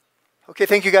Okay,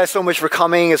 thank you guys so much for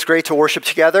coming. It's great to worship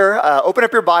together. Open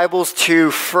up your Bibles to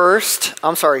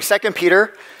 2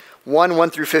 Peter 1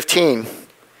 through 15.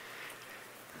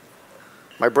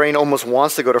 My brain almost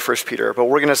wants to go to 1 Peter, but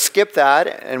we're going to skip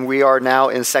that, and we are now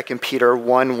in 2 Peter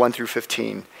 1 through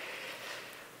 15. And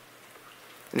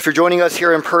if you're joining us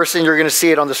here in person, you're going to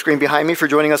see it on the screen behind me. If you're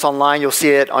joining us online, you'll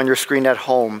see it on your screen at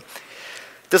home.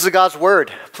 This is God's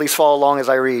Word. Please follow along as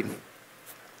I read.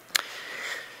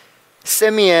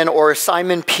 Simeon, or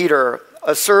Simon Peter,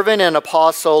 a servant and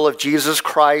apostle of Jesus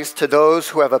Christ, to those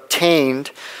who have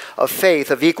obtained a faith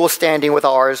of equal standing with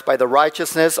ours by the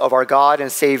righteousness of our God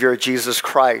and Savior Jesus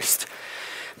Christ.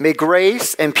 May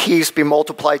grace and peace be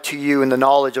multiplied to you in the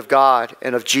knowledge of God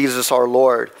and of Jesus our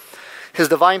Lord. His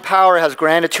divine power has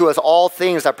granted to us all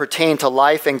things that pertain to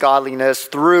life and godliness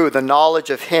through the knowledge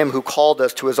of him who called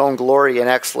us to his own glory and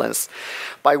excellence,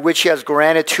 by which he has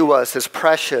granted to us his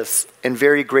precious and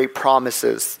very great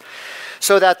promises,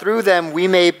 so that through them we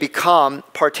may become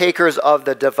partakers of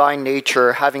the divine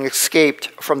nature, having escaped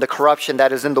from the corruption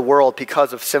that is in the world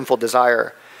because of sinful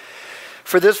desire.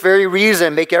 For this very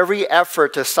reason, make every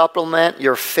effort to supplement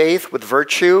your faith with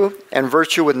virtue, and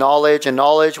virtue with knowledge, and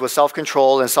knowledge with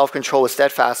self-control, and self-control with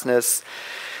steadfastness,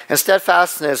 and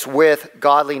steadfastness with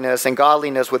godliness, and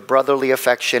godliness with brotherly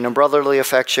affection, and brotherly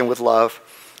affection with love.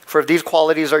 For if these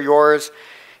qualities are yours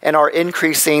and are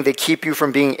increasing, they keep you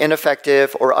from being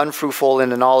ineffective or unfruitful in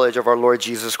the knowledge of our Lord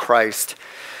Jesus Christ.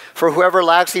 For whoever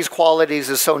lacks these qualities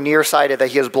is so nearsighted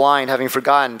that he is blind, having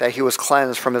forgotten that he was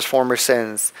cleansed from his former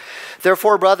sins.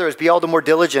 Therefore, brothers, be all the more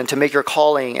diligent to make your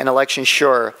calling and election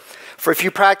sure. For if you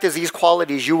practice these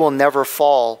qualities, you will never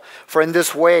fall. For in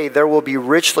this way, there will be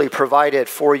richly provided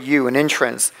for you an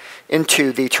entrance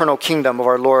into the eternal kingdom of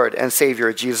our Lord and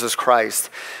Savior, Jesus Christ.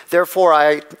 Therefore,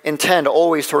 I intend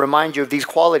always to remind you of these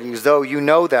qualities, though you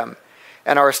know them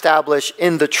and are established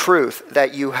in the truth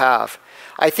that you have.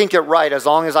 I think it right, as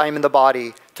long as I am in the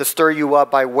body, to stir you up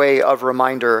by way of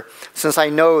reminder, since I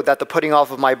know that the putting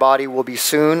off of my body will be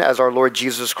soon, as our Lord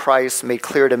Jesus Christ made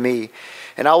clear to me.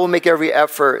 And I will make every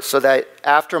effort so that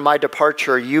after my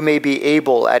departure, you may be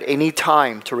able at any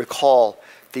time to recall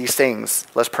these things.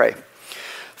 Let's pray.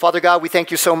 Father God, we thank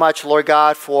you so much, Lord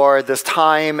God, for this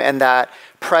time and that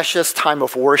precious time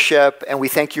of worship, and we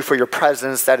thank you for your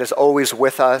presence that is always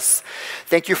with us.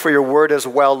 Thank you for your word as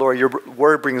well, Lord. Your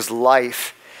word brings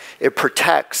life. It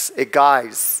protects, it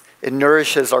guides, it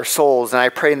nourishes our souls. And I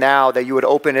pray now that you would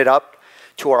open it up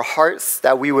to our hearts,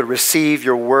 that we would receive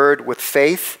your word with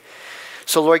faith.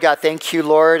 So Lord God, thank you,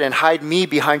 Lord, and hide me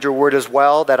behind your word as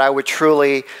well, that I would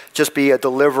truly just be a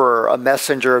deliverer, a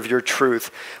messenger of your truth.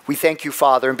 We thank you,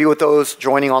 Father, and be with those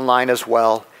joining online as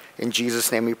well. In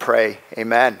Jesus' name we pray.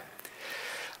 Amen.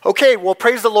 Okay, well,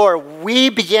 praise the Lord. We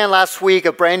began last week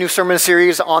a brand new sermon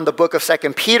series on the book of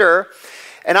 2 Peter.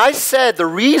 And I said the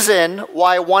reason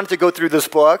why I wanted to go through this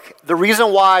book, the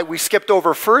reason why we skipped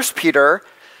over 1 Peter,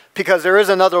 because there is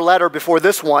another letter before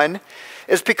this one,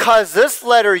 is because this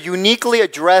letter uniquely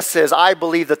addresses, I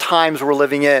believe, the times we're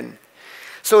living in.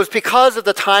 So it's because of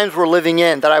the times we're living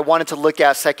in that I wanted to look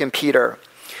at 2 Peter.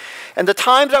 And the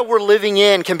times that we're living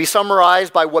in can be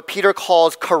summarized by what Peter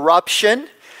calls corruption.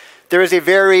 There is a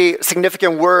very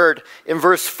significant word in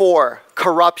verse 4,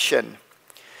 corruption.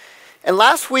 And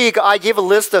last week, I gave a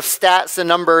list of stats and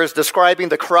numbers describing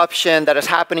the corruption that is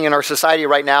happening in our society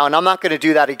right now, and I'm not going to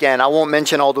do that again. I won't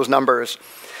mention all those numbers.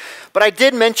 But I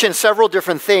did mention several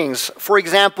different things. For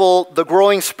example, the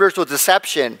growing spiritual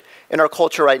deception in our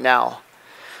culture right now.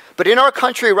 But in our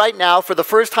country right now, for the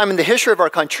first time in the history of our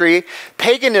country,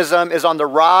 paganism is on the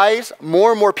rise.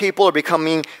 More and more people are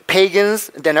becoming pagans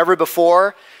than ever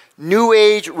before. New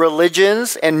Age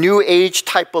religions and New Age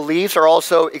type beliefs are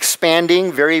also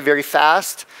expanding very, very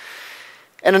fast.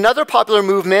 And another popular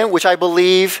movement, which I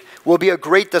believe will be a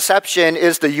great deception,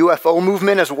 is the UFO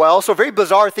movement as well. So very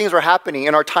bizarre things are happening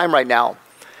in our time right now.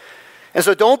 And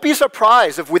so don't be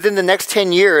surprised if within the next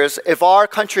 10 years, if our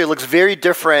country looks very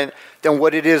different than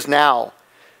what it is now.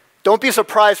 Don't be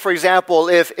surprised, for example,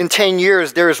 if in 10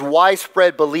 years there is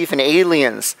widespread belief in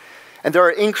aliens and there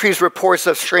are increased reports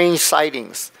of strange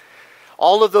sightings.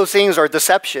 All of those things are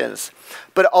deceptions.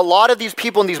 But a lot of these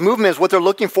people in these movements, what they're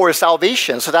looking for is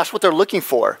salvation. So that's what they're looking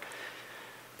for.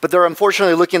 But they're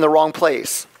unfortunately looking in the wrong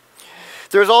place.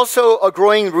 There's also a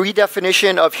growing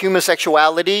redefinition of human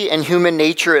sexuality and human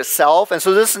nature itself. And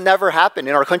so this has never happened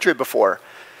in our country before.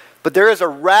 But there is a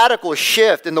radical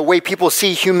shift in the way people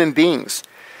see human beings,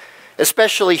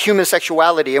 especially human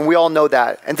sexuality, and we all know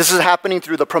that. And this is happening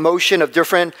through the promotion of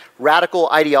different radical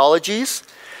ideologies.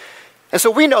 And so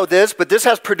we know this, but this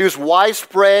has produced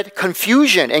widespread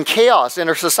confusion and chaos in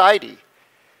our society.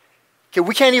 Okay,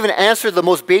 we can't even answer the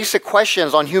most basic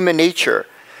questions on human nature.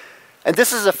 And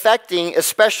this is affecting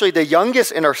especially the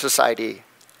youngest in our society,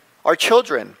 our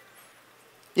children.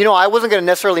 You know, I wasn't going to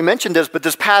necessarily mention this, but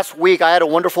this past week I had a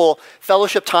wonderful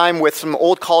fellowship time with some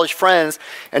old college friends.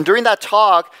 And during that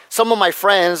talk, some of my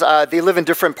friends, they live in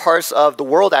different parts of the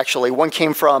world actually. One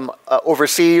came from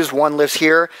overseas, one lives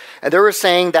here. And they were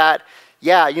saying that,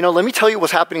 yeah, you know, let me tell you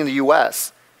what's happening in the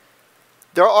U.S.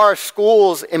 There are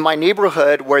schools in my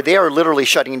neighborhood where they are literally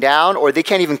shutting down or they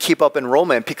can't even keep up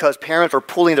enrollment because parents are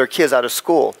pulling their kids out of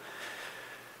school.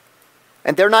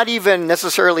 And they're not even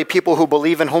necessarily people who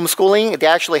believe in homeschooling. They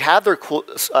actually have their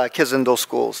kids in those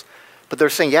schools. But they're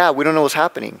saying, yeah, we don't know what's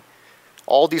happening.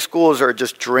 All these schools are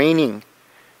just draining.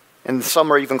 And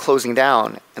some are even closing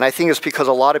down. And I think it's because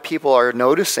a lot of people are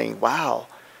noticing, wow,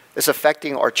 it's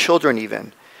affecting our children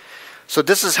even. So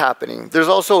this is happening. There's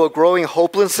also a growing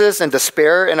hopelessness and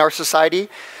despair in our society.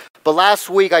 But last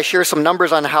week I shared some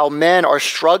numbers on how men are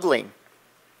struggling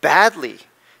badly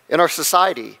in our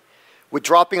society, with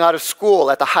dropping out of school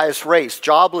at the highest rates,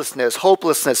 joblessness,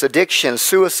 hopelessness, addiction,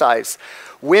 suicides.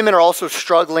 Women are also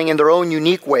struggling in their own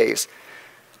unique ways.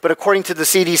 But according to the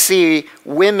CDC,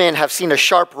 women have seen a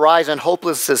sharp rise in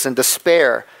hopelessness and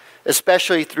despair,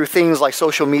 especially through things like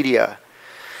social media.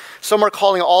 Some are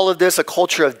calling all of this a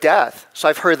culture of death, so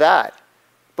I've heard that.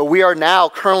 But we are now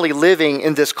currently living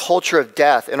in this culture of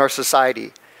death in our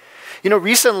society. You know,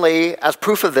 recently, as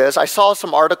proof of this, I saw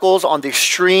some articles on the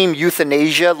extreme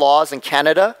euthanasia laws in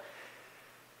Canada.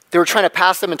 They were trying to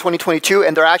pass them in 2022,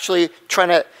 and they're actually trying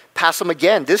to pass them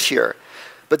again this year.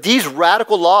 But these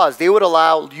radical laws, they would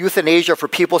allow euthanasia for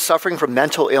people suffering from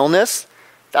mental illness.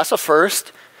 That's a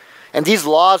first. And these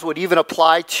laws would even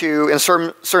apply to, in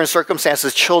certain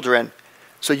circumstances, children.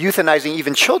 So euthanizing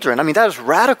even children. I mean, that is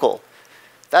radical.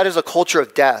 That is a culture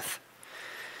of death.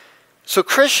 So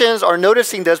Christians are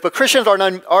noticing this, but Christians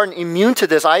aren't immune to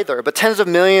this either. But tens of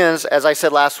millions, as I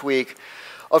said last week,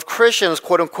 of Christians,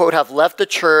 quote unquote, have left the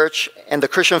church and the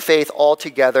Christian faith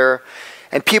altogether.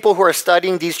 And people who are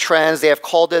studying these trends, they have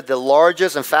called it the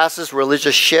largest and fastest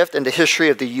religious shift in the history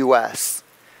of the U.S.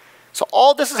 So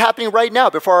all this is happening right now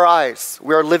before our eyes.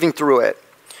 We are living through it.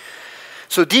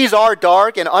 So these are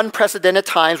dark and unprecedented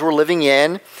times we're living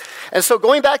in. And so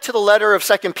going back to the letter of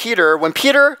 2 Peter, when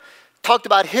Peter talked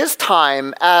about his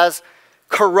time as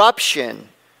corruption,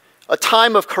 a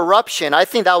time of corruption, I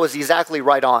think that was exactly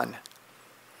right on.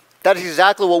 That is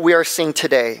exactly what we are seeing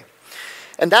today.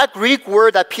 And that Greek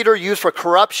word that Peter used for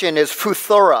corruption is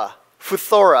phuthora.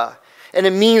 And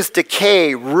it means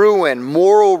decay, ruin,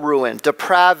 moral ruin,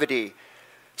 depravity,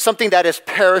 something that is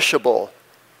perishable.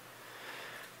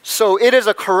 So it is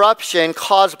a corruption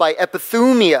caused by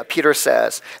epithumia, Peter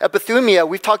says. Epithumia,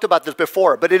 we've talked about this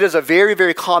before, but it is a very,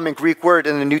 very common Greek word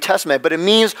in the New Testament, but it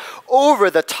means over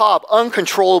the top,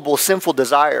 uncontrollable, sinful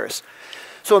desires.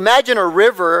 So imagine a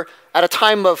river at a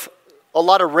time of a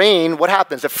lot of rain, what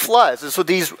happens? It floods. And so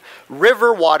these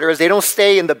river waters, they don't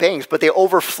stay in the banks, but they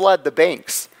overflood the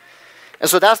banks. And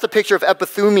so that's the picture of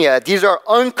epithumia. These are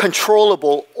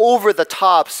uncontrollable,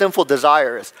 over-the-top, sinful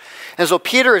desires. And so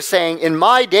Peter is saying, in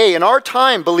my day, in our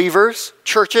time, believers,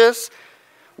 churches,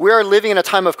 we are living in a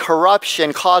time of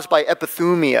corruption caused by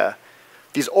epithumia,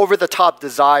 these over-the-top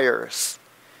desires.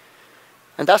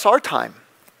 And that's our time.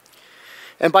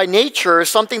 And by nature,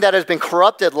 something that has been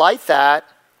corrupted like that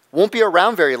won't be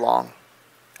around very long,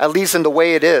 at least in the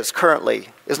way it is currently.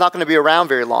 It's not going to be around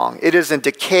very long. It is in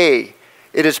decay.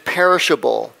 It is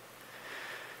perishable.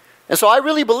 And so I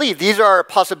really believe these are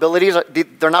possibilities.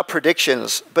 They're not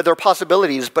predictions, but they're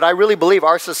possibilities. But I really believe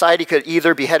our society could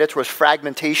either be headed towards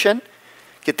fragmentation.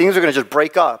 Okay, things are going to just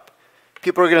break up.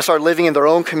 People are going to start living in their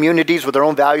own communities with their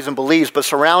own values and beliefs, but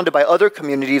surrounded by other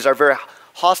communities that are very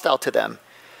hostile to them.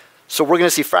 So we're going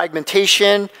to see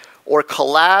fragmentation or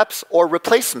collapse or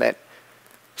replacement.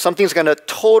 Something's going to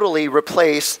totally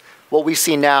replace what we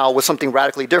see now with something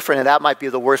radically different, and that might be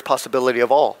the worst possibility of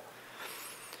all.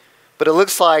 But it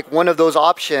looks like one of those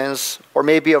options, or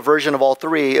maybe a version of all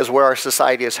three, is where our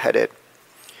society is headed.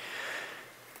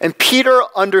 And Peter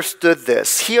understood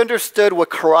this. He understood what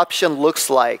corruption looks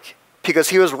like because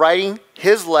he was writing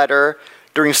his letter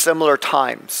during similar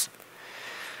times.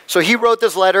 So he wrote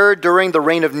this letter during the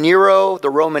reign of Nero, the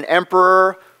Roman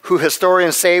emperor, who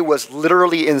historians say was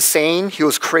literally insane. He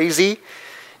was crazy.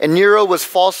 And Nero was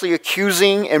falsely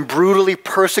accusing and brutally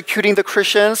persecuting the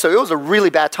Christians. So it was a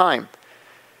really bad time.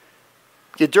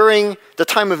 During the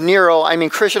time of Nero,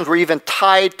 Christians were even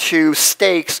tied to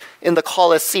stakes in the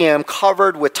Colosseum,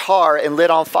 covered with tar and lit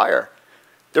on fire.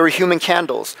 There were human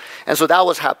candles. And so that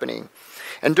was happening.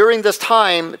 And during this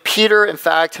time, Peter, in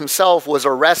fact, himself was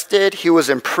arrested, he was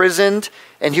imprisoned,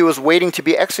 and he was waiting to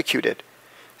be executed.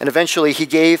 And eventually he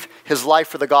gave his life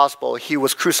for the gospel. He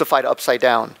was crucified upside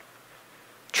down,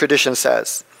 tradition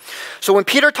says. So when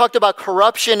Peter talked about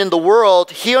corruption in the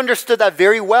world, he understood that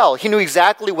very well. He knew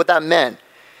exactly what that meant.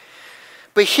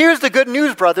 But here's the good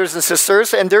news, brothers and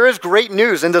sisters, and there is great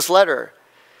news in this letter.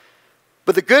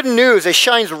 But the good news, it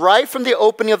shines right from the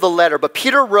opening of the letter. But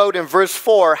Peter wrote in verse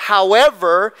 4,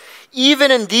 however, even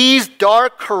in these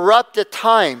dark, corrupted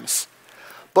times,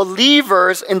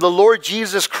 believers in the Lord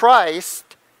Jesus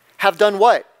Christ have done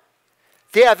what?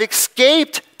 They have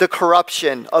escaped the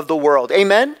corruption of the world.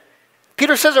 Amen?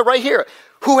 Peter says it right here.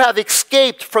 Who have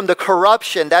escaped from the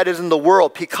corruption that is in the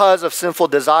world because of sinful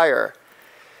desire.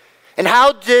 And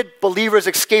how did believers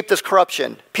escape this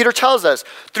corruption? Peter tells us,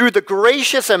 through the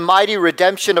gracious and mighty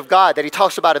redemption of God that he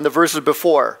talks about in the verses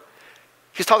before.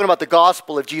 He's talking about the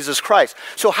gospel of Jesus Christ.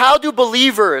 So how do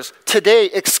believers today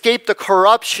escape the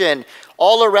corruption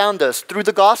all around us? Through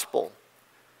the gospel,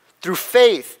 through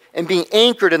faith and being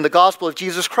anchored in the gospel of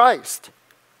Jesus Christ.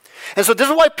 And so this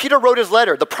is why Peter wrote his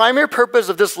letter. The primary purpose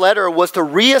of this letter was to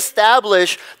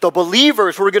reestablish the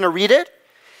believers who are going to read it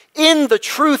in the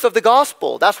truth of the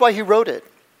gospel. That's why he wrote it.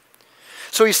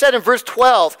 So he said in verse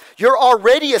 12, you're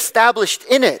already established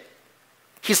in it.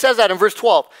 He says that in verse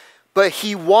 12. But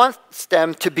he wants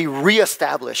them to be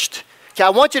reestablished. Okay, I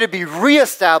want you to be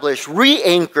reestablished,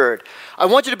 re-anchored. I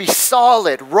want you to be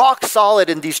solid, rock solid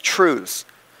in these truths.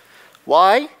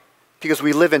 Why? Because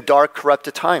we live in dark,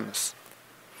 corrupted times.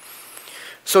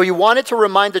 So he wanted to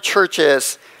remind the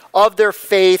churches of their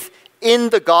faith in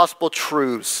the gospel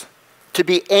truths, to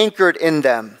be anchored in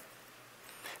them.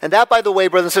 And that, by the way,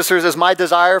 brothers and sisters, is my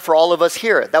desire for all of us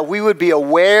here, that we would be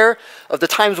aware of the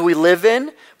times we live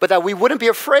in, but that we wouldn't be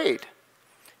afraid.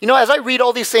 You know, as I read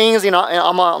all these things, I'm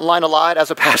online a lot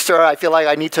as a pastor. I feel like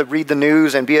I need to read the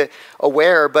news and be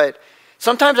aware, but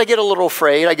sometimes I get a little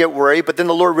afraid, I get worried, but then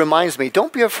the Lord reminds me,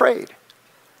 don't be afraid.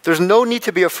 There's no need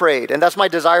to be afraid, and that's my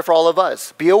desire for all of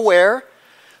us. Be aware,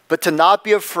 but to not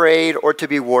be afraid or to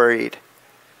be worried.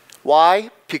 Why?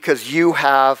 Because you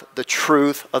have the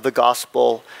truth of the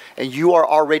gospel, and you are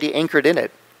already anchored in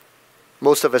it.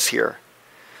 Most of us here.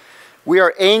 We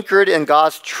are anchored in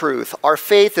God's truth. Our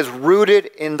faith is rooted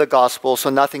in the gospel, so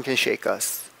nothing can shake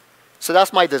us. So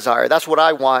that's my desire. That's what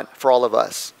I want for all of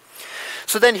us.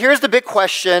 So then here's the big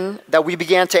question that we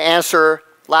began to answer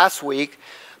last week.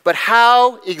 But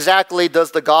how exactly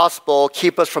does the gospel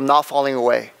keep us from not falling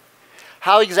away?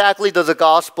 How exactly does the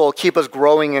gospel keep us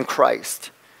growing in Christ?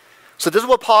 So this is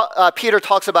what Peter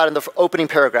talks about in the opening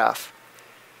paragraph.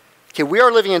 Okay, we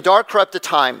are living in dark, corrupted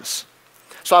times.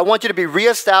 So I want you to be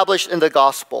reestablished in the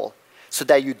gospel so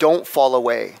that you don't fall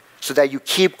away, so that you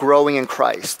keep growing in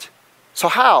Christ. So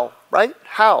how, right?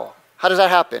 How? How does that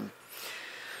happen?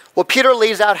 Well, Peter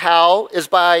lays out how is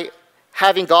by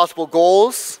having gospel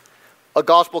goals, a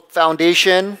gospel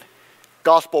foundation,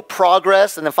 gospel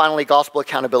progress, and then finally gospel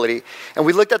accountability. And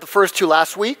we looked at the first two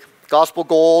last week, gospel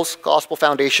goals, gospel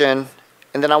foundation,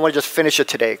 and then I want to just finish it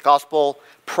today, gospel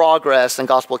progress and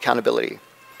gospel accountability.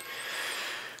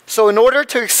 So in order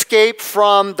to escape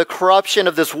from the corruption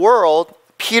of this world,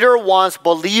 Peter wants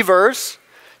believers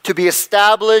to be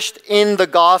established in the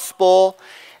gospel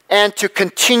and to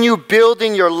continue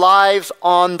building your lives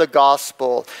on the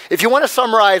gospel. If you want to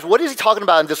summarize, what is he talking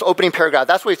about in this opening paragraph?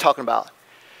 That's what he's talking about.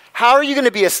 How are you going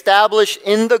to be established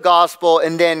in the gospel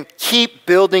and then keep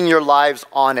building your lives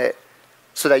on it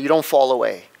so that you don't fall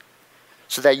away,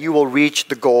 so that you will reach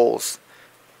the goals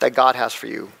that God has for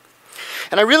you?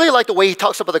 And I really like the way he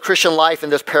talks about the Christian life in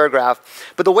this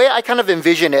paragraph. But the way I kind of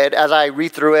envision it as I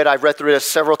read through it, I've read through it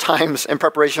several times in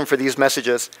preparation for these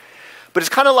messages. But it's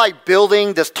kind of like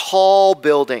building this tall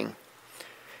building.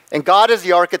 And God is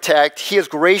the architect. He is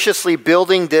graciously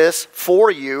building this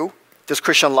for you, this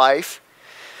Christian life.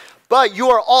 But you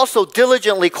are also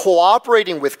diligently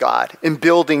cooperating with God in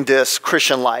building this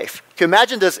Christian life. Can you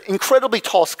imagine this incredibly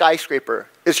tall skyscraper?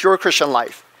 It's your Christian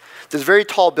life. This very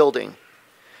tall building.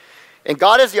 And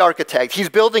God is the architect. He's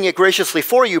building it graciously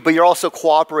for you, but you're also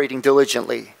cooperating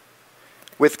diligently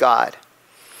with God.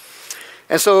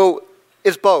 And so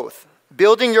it's both.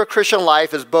 Building your Christian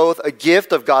life is both a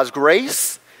gift of God's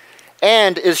grace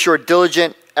and is your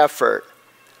diligent effort.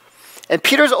 And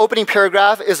Peter's opening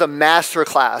paragraph is a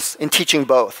masterclass in teaching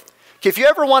both. If you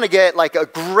ever want to get like a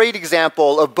great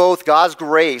example of both God's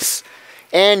grace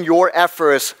and your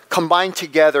efforts combined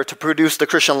together to produce the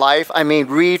Christian life,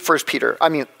 read 1 Peter.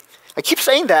 I keep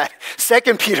saying that.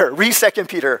 2 Peter. Read 2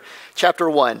 Peter chapter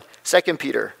 1. 2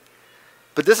 Peter.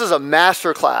 But this is a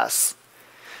master class.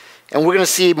 And we're going to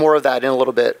see more of that in a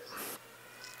little bit.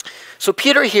 So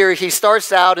Peter here, he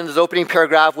starts out in his opening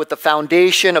paragraph with the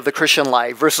foundation of the Christian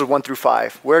life, verses 1 through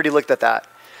 5. We already looked at that.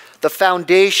 The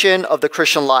foundation of the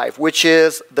Christian life, which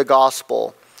is the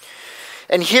gospel.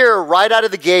 And here, right out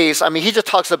of the gates, he just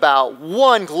talks about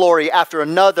one glory after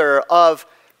another of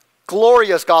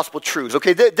glorious gospel truths.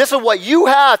 Okay, this is what you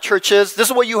have, churches. This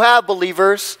is what you have,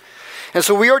 believers. And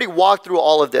so we already walked through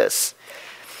all of this.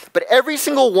 But every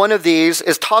single one of these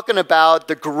is talking about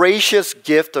the gracious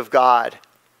gift of God.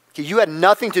 Okay, you had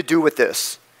nothing to do with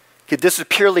this. Okay, this is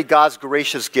purely God's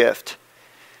gracious gift.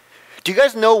 Do you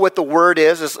guys know what the word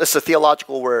is? It's a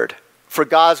theological word for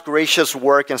God's gracious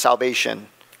work in salvation.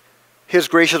 His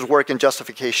gracious work in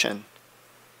justification.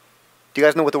 Do you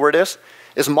guys know what the word is?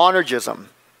 It's monergism.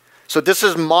 So this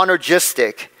is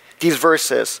monergistic, these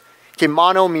verses. Okay,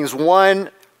 mono means one,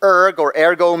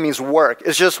 ergo means work.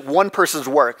 It's just one person's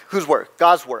work. Whose work?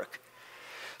 God's work.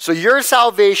 So your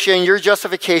salvation, your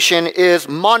justification is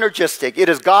monergistic. It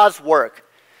is God's work.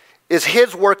 It's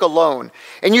his work alone.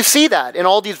 And you see that in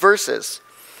all these verses.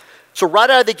 So right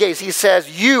out of the gates, he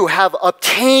says, you have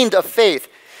obtained a faith.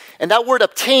 And that word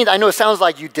obtained, I know it sounds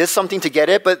like you did something to get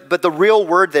it, but the real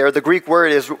word there, the Greek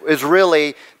word is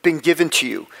really been given to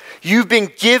you. You've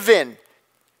been given,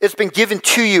 it's been given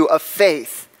to you a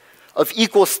faith of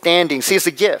equal standing. See, it's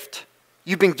a gift.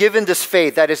 You've been given this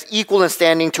faith that is equal in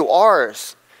standing to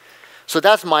ours. So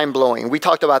that's mind-blowing. We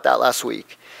talked about that last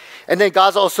week. And then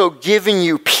God's also giving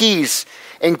you peace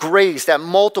and grace that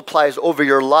multiplies over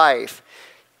your life.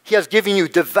 He has given you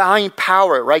divine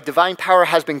power, right? Divine power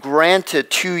has been granted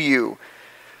to you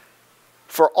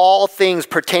for all things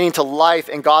pertaining to life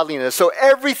and godliness. So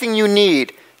everything you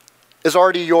need is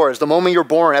already yours the moment you're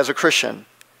born as a Christian.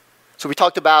 So we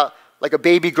talked about like a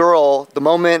baby girl, the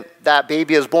moment that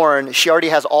baby is born, she already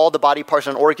has all the body parts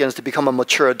and organs to become a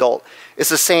mature adult. It's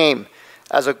the same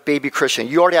as a baby Christian.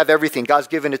 You already have everything. God's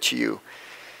given it to you.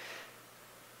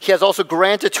 He has also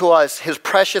granted to us his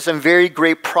precious and very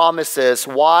great promises.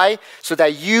 Why? So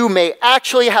that you may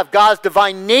actually have God's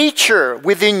divine nature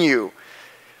within you.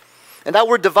 And that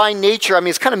word divine nature,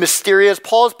 it's kind of mysterious.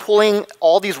 Paul's pulling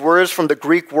all these words from the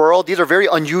Greek world. These are very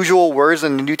unusual words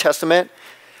in the New Testament.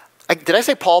 Did I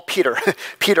say Paul? Peter.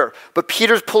 Peter. But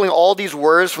Peter's pulling all these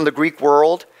words from the Greek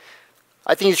world.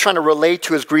 I think he's trying to relate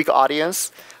to his Greek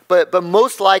audience. But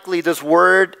most likely this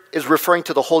word is referring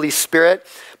to the Holy Spirit.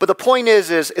 But the point is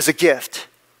a gift.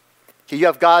 You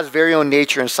have God's very own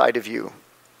nature inside of you.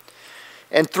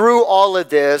 And through all of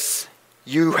this,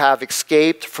 you have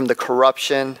escaped from the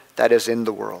corruption that is in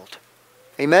the world.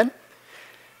 Amen?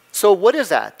 So what is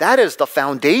that? That is the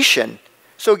foundation.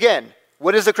 So again,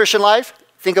 what is the Christian life?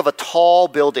 Think of a tall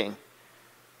building.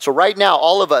 So right now,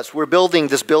 all of us, we're building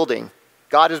this building.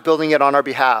 God is building it on our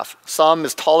behalf. Some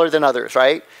is taller than others,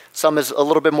 right? Some is a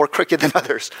little bit more crooked than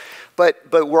others. But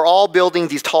we're all building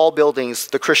these tall buildings,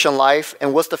 the Christian life.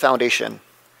 And what's the foundation?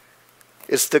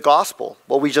 It's the gospel,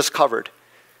 what we just covered,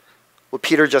 what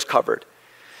Peter just covered.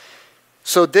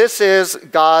 So this is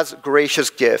God's gracious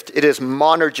gift. It is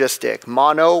monergistic.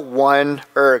 Mono, one,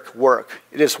 work.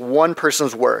 It is one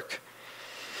person's work.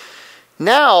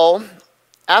 Now,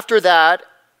 after that,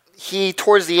 he,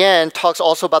 towards the end, talks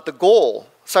also about the goal.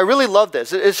 So I really love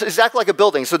this. It's exactly like a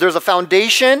building. So there's a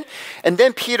foundation, and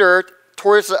then Peter,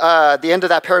 towards the end of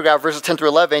that paragraph, verses 10 through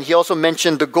 11, he also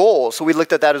mentioned the goal. So we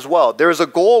looked at that as well. There is a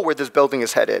goal where this building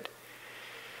is headed.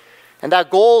 And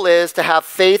that goal is to have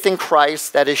faith in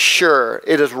Christ that is sure.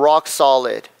 It is rock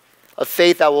solid. A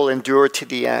faith that will endure to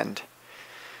the end.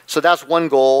 So that's one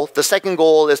goal. The second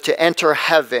goal is to enter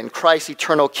heaven, Christ's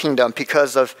eternal kingdom,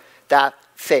 because of that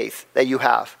faith that you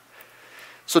have.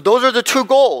 So those are the two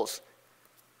goals.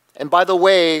 And by the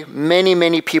way, many,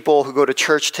 many people who go to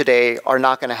church today are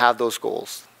not going to have those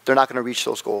goals. They're not going to reach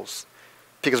those goals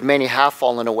because many have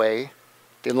fallen away.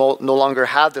 They no longer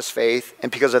have this faith,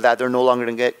 and because of that, they're no longer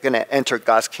going to enter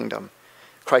God's kingdom,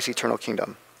 Christ's eternal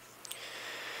kingdom.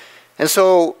 And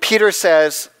so Peter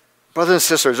says, brothers and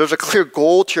sisters, there's a clear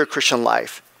goal to your Christian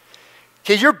life.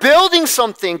 Okay, you're building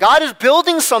something. God is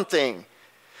building something.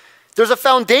 There's a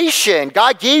foundation.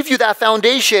 God gave you that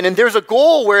foundation, and there's a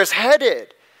goal where it's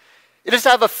headed. It is to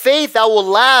have a faith that will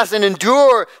last and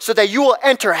endure so that you will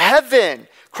enter heaven,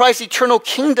 Christ's eternal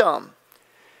kingdom.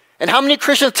 And how many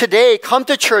Christians today come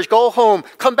to church, go home,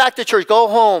 come back to church, go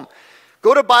home,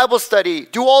 go to Bible study,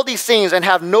 do all these things and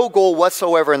have no goal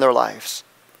whatsoever in their lives?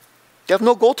 They have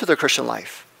no goal to their Christian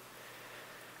life.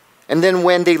 And then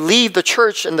when they leave the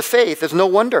church and the faith, it's no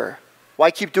wonder. Why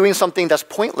keep doing something that's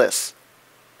pointless?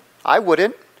 I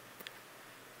wouldn't.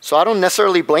 So I don't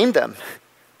necessarily blame them.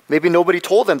 Maybe nobody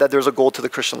told them that there's a goal to the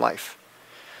Christian life.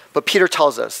 But Peter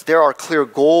tells us there are clear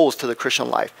goals to the Christian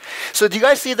life. So do you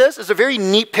guys see this? It's a very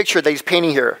neat picture that he's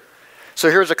painting here. So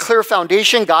here's a clear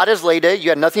foundation. God has laid it. You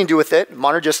had nothing to do with it,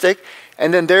 monergistic.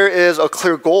 And then there is a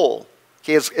clear goal.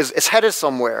 Okay, it's headed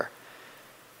somewhere.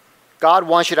 God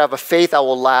wants you to have a faith that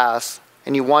will last,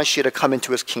 and he wants you to come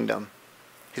into his kingdom,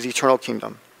 his eternal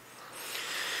kingdom.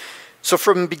 So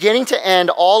from beginning to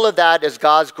end, all of that is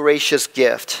God's gracious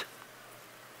gift.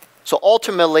 So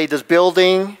ultimately, this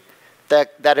building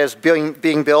that is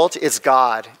being built is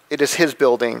God. It is his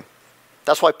building.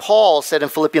 That's why Paul said in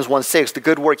Philippians 1:6, the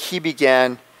good work he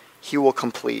began, he will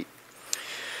complete.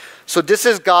 So this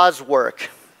is God's work.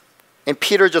 And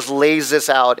Peter just lays this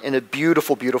out in a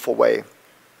beautiful, beautiful way.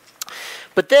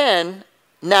 But then,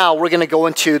 now we're going to go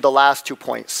into the last 2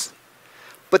 points.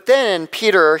 But then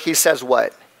Peter, he says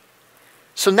what?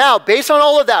 So now, based on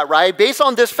all of that, right? Based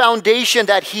on this foundation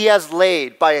that he has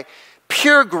laid by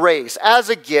pure grace as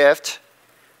a gift,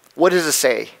 what does it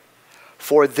say?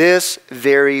 For this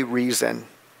very reason.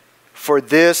 For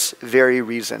this very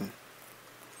reason.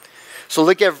 So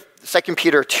look at 2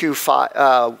 Peter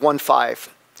 1:5.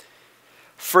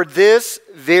 For this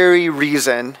very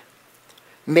reason,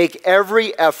 make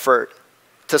every effort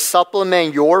to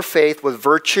supplement your faith with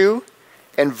virtue,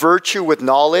 and virtue with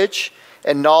knowledge,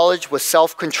 and knowledge with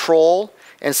self-control,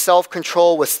 and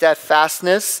self-control with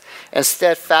steadfastness, and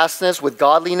steadfastness with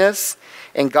godliness,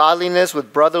 and godliness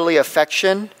with brotherly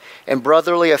affection, and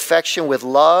brotherly affection with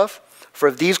love. For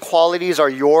if these qualities are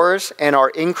yours and are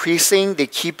increasing, they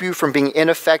keep you from being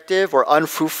ineffective or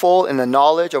unfruitful in the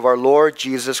knowledge of our Lord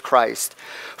Jesus Christ.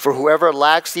 For whoever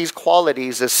lacks these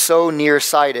qualities is so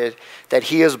nearsighted that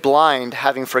he is blind,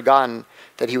 having forgotten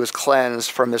that he was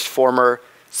cleansed from his former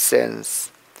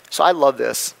sins. So I love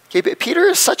this. Okay, Peter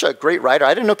is such a great writer.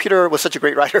 I didn't know Peter was such a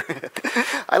great writer.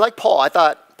 I like Paul. I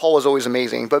thought Paul was always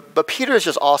amazing. But Peter is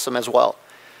just awesome as well.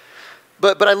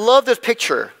 But I love this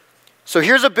picture. So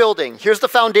here's a building. Here's the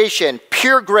foundation.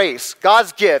 Pure grace.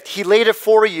 God's gift. He laid it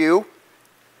for you.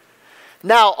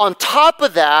 Now, on top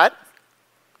of that,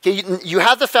 okay, you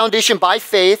have the foundation by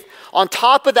faith. On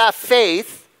top of that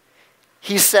faith,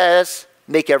 he says,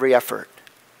 make every effort.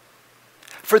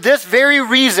 For this very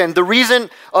reason, the reason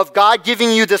of God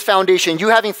giving you this foundation, you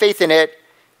having faith in it,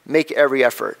 make every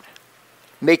effort.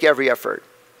 Make every effort.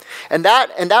 And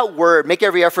that word, make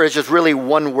every effort, is just really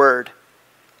one word.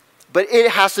 But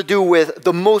it has to do with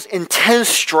the most intense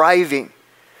striving.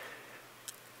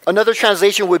 Another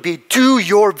translation would be, do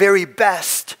your very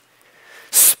best.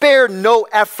 Spare no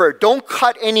effort. Don't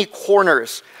cut any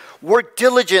corners. Work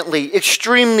diligently,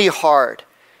 extremely hard.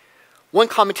 One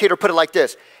commentator put it like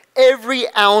this: every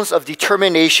ounce of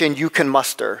determination you can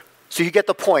muster. So you get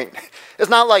the point. It's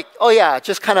not like, oh yeah,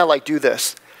 just kind of like do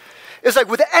this. It's like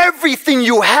with everything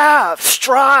you have,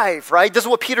 strive, right? This is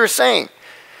what Peter is saying.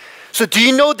 So do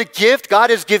you know the gift God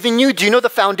has given you? Do you know the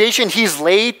foundation he's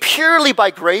laid purely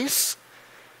by grace?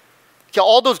 Okay,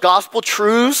 all those gospel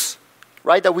truths,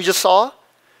 right, that we just saw?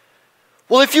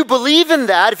 Well, if you believe in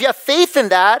that, if you have faith in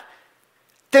that,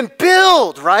 then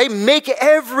build, right? Make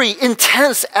every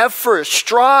intense effort,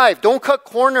 strive, don't cut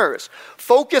corners.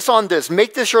 Focus on this,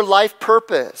 make this your life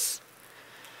purpose.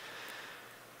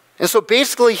 And so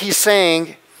basically he's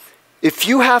saying, if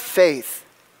you have faith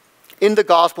in the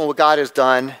gospel and what God has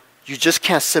done, you just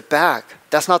can't sit back.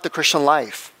 That's not the Christian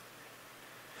life.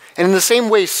 And in the same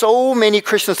way, so many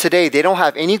Christians today, they don't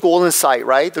have any goal in sight,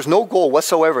 right? There's no goal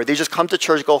whatsoever. They just come to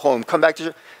church, go home, come back to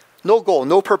church. No goal,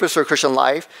 no purpose for a Christian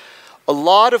life. A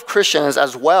lot of Christians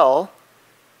as well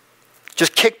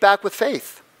just kick back with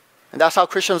faith. And that's how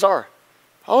Christians are.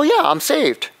 Oh yeah, I'm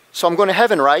saved. So I'm going to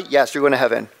heaven, right? Yes, you're going to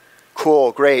heaven.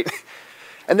 Cool, great.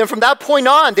 And then from that point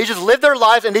on, they just live their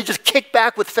lives and they just kick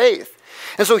back with faith.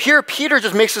 And so here Peter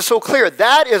just makes it so clear.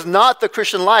 That is not the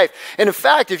Christian life. And in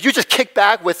fact, if you just kick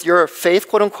back with your faith,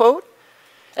 quote unquote,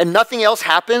 and nothing else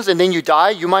happens and then you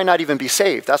die, you might not even be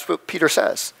saved. That's what Peter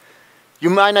says. You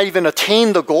might not even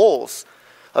attain the goals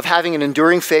of having an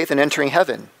enduring faith and entering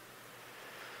heaven.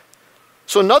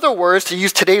 So in other words, to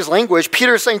use today's language,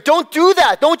 Peter is saying, don't do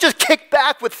that. Don't just kick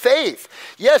back with faith.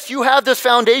 Yes, you have this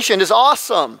foundation. It's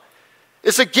awesome.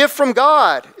 It's a gift from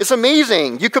God. It's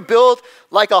amazing. You could build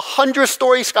like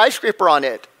 100-story skyscraper on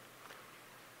it.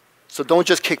 So don't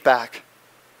just kick back.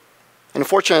 And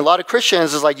unfortunately, a lot of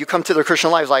Christians is like, you come to their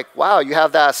Christian lives like, wow, you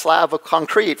have that slab of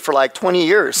concrete for like 20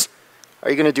 years.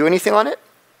 Are you going to do anything on it?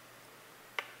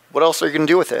 What else are you going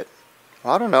to do with it?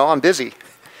 Well, I don't know. I'm busy.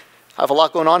 I have a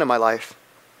lot going on in my life.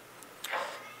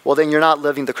 Well, then you're not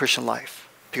living the Christian life.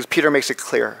 Because Peter makes it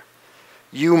clear.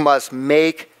 You must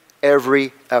make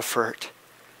every effort.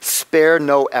 Spare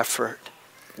no effort.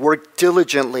 Work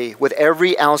diligently with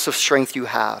every ounce of strength you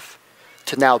have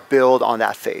to now build on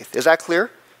that faith. Is that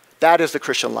clear? That is the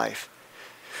Christian life.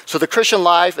 So the Christian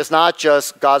life is not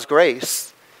just God's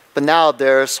grace, but now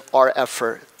there's our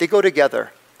effort. They go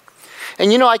together.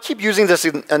 And I keep using this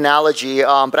analogy,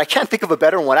 but I can't think of a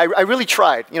better one. I really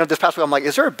tried. This past week I'm like,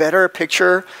 is there a better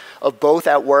picture of both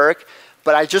at work?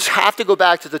 But I just have to go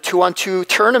back to the 2-on-2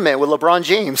 tournament with LeBron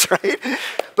James, right?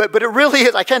 But it really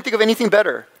is. I can't think of anything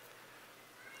better.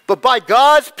 But by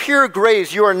God's pure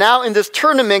grace, you are now in this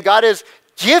tournament. God has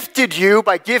gifted you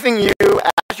by giving you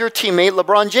as your teammate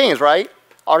LeBron James, right?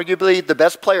 Arguably the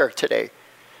best player today.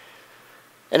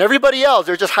 And everybody else,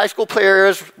 they're just high school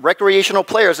players, recreational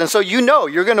players. And so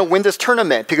you're going to win this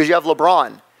tournament because you have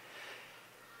LeBron.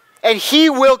 And he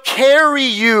will carry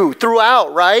you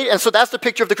throughout, right? And so that's the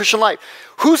picture of the Christian life.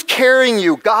 Who's carrying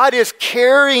you? God is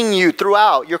carrying you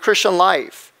throughout your Christian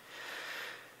life.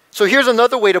 So here's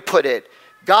another way to put it.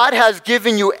 God has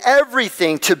given you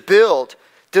everything to build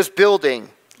this building.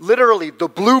 Literally, the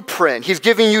blueprint. He's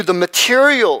giving you the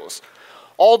materials.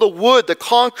 All the wood, the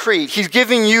concrete. He's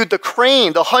giving you the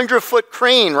crane, the 100-foot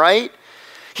crane, right?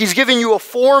 He's giving you a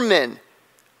foreman,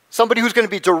 somebody who's going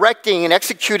to be directing and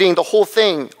executing the whole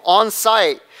thing on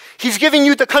site. He's giving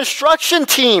you the construction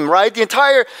team, right? The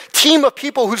entire team of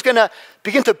people who's going to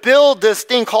begin to build this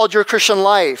thing called your Christian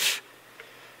life.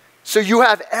 So you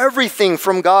have everything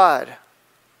from God.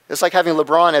 It's like having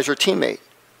LeBron as your teammate.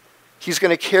 He's going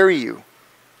to carry you.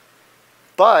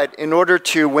 But in order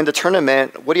to win the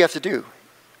tournament, what do you have to do?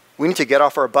 We need to get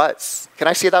off our butts. Can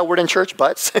I say that word in church?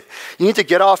 Butts? You need to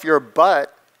get off your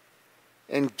butt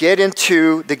and get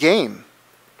into the game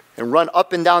and run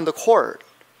up and down the court.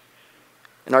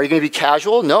 And are you going to be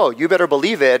casual? No, you better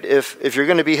believe it. If you're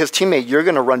going to be his teammate, you're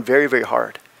going to run very, very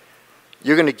hard.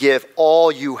 You're going to give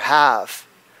all you have.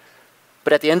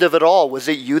 But at the end of it all, was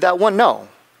it you that won? No,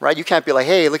 right? You can't be like,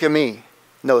 hey, look at me.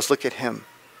 No, it's look at him.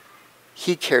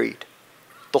 He carried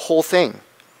the whole thing.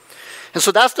 And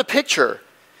so that's the picture.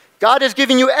 God is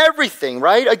giving you everything,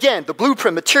 right? Again, the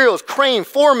blueprint, materials, crane,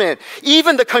 foreman,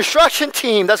 even the construction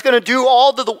team that's going to do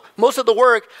most of the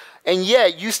work. And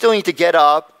yet, you still need to get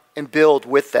up and build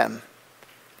with them.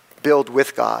 Build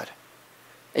with God.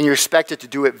 And you're expected to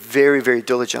do it very, very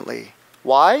diligently.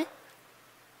 Why?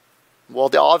 Well,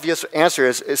 the obvious answer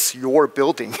is it's your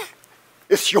building.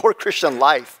 It's your Christian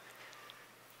life.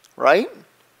 Right?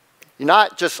 You're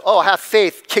not just, have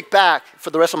faith, kick back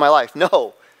for the rest of my life.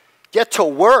 No. Get to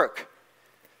work.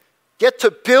 Get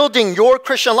to building your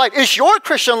Christian life. It's your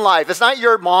Christian life. It's not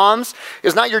your mom's.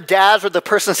 It's not your dad's or the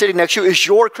person sitting next to you. It's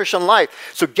your Christian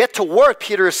life. So get to work,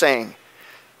 Peter is saying.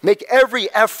 Make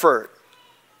every effort.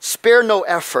 Spare no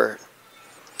effort.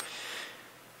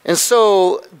 And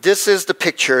so this is the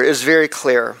picture. It's very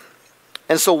clear.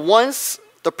 And so once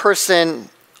the person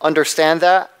understands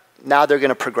that, now they're going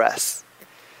to progress.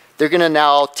 They're going to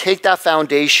now take that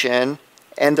foundation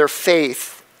and their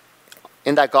faith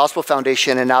in that gospel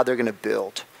foundation, and now they're going to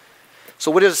build.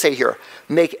 So what does it say here?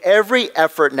 Make every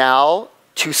effort now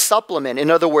to supplement.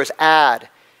 In other words, add.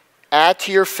 Add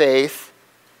to your faith,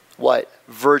 what?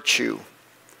 Virtue.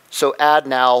 So add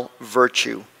now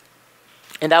virtue.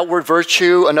 And that word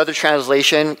virtue, another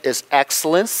translation is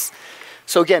excellence.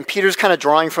 So again, Peter's kind of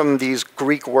drawing from these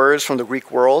Greek words from the Greek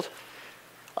world.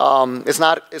 It's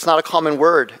not a common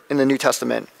word in the New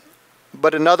Testament.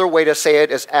 But another way to say it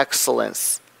is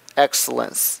excellence.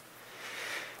 Excellence.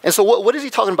 And so what is he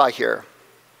talking about here?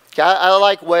 Okay, I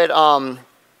like what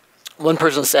one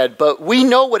person said, but we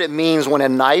know what it means when a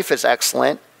knife is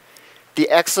excellent. The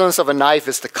excellence of a knife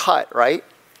is to cut, right?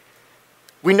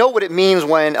 We know what it means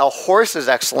when a horse is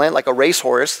excellent, like a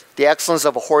racehorse. The excellence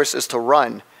of a horse is to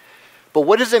run. But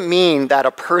what does it mean that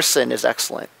a person is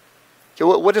excellent? Okay,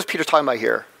 what is Peter talking about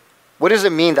here? What does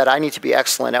it mean that I need to be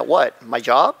excellent at what? My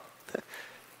job?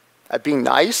 At being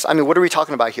nice? I mean, what are we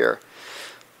talking about here?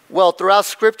 Well, throughout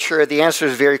Scripture, the answer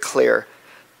is very clear.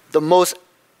 The most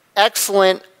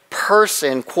excellent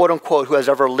person, quote unquote, who has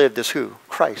ever lived is who?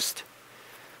 Christ.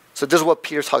 So this is what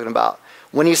Peter's talking about.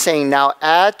 When he's saying, now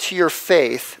add to your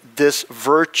faith this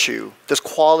virtue, this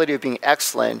quality of being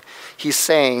excellent, he's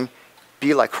saying,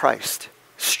 be like Christ.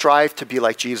 Strive to be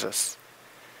like Jesus.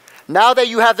 Now that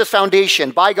you have this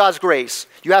foundation, by God's grace,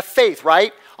 you have faith,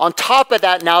 right? On top of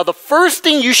that, now the first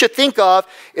thing you should think of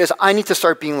is, I need to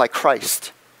start being like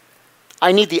Christ.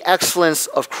 I need the excellence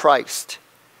of Christ.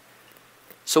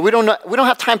 So we don't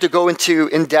have time to go into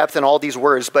in depth in all these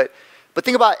words, but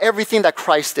think about everything that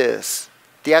Christ is.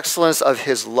 The excellence of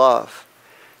his love,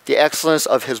 the excellence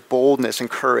of his boldness and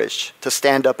courage to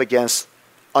stand up against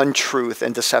untruth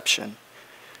and deception,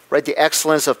 right? The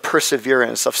excellence of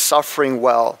perseverance, of suffering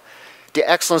well, the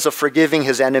excellence of forgiving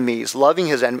his enemies, loving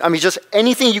his enemies. I mean, just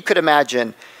anything you could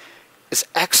imagine is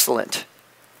excellent.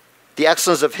 The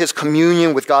excellence of his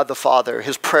communion with God the Father,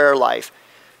 his prayer life,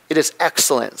 it is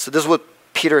excellent. So this is what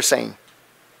Peter is saying.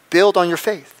 Build on your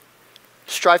faith.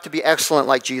 Strive to be excellent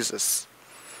like Jesus.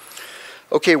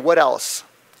 Okay, what else?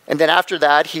 And then after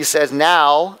that, he says,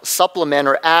 now supplement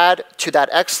or add to that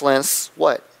excellence,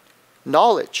 what?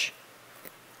 Knowledge.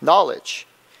 Knowledge.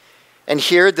 And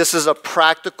here, this is a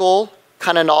practical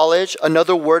kind of knowledge.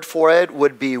 Another word for it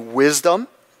would be wisdom.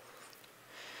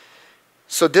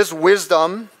 So this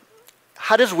wisdom,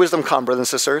 how does wisdom come, brothers and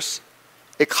sisters?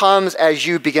 It comes as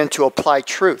you begin to apply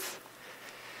truth.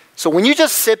 So when you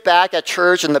just sit back at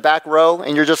church in the back row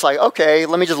and you're just like, okay,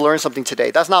 let me just learn something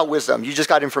today. That's not wisdom. You just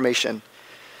got information.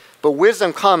 But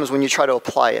wisdom comes when you try to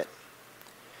apply it.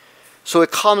 So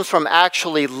it comes from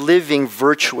actually living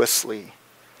virtuously,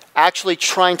 actually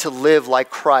trying to live like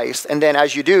Christ. And then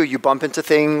as you do, you bump into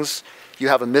things, you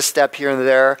have a misstep here and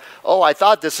there. Oh, I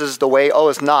thought this is the way. Oh,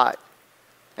 it's not.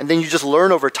 And then you just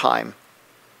learn over time.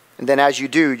 And then as you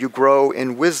do, you grow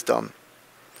in wisdom.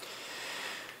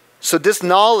 So this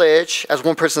knowledge, as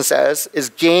one person says, is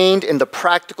gained in the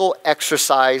practical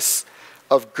exercise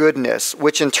of goodness,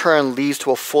 which in turn leads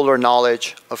to a fuller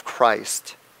knowledge of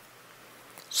Christ.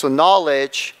 So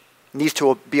knowledge needs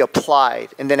to be applied.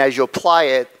 And then as you apply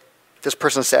it, this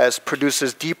person says,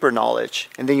 produces deeper knowledge.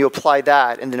 And then you apply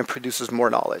that, and then it produces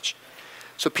more knowledge.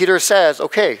 So Peter says,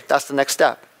 okay, that's the next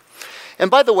step.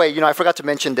 And by the way, I forgot to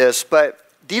mention this, but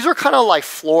these are kind of like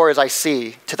floors I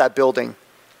see to that building.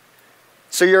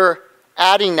 So you're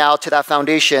adding now to that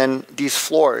foundation these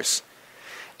floors.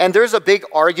 And there's a big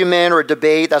argument or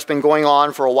debate that's been going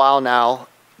on for a while now.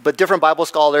 But different Bible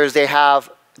scholars, they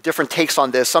have different takes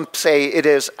on this. Some say it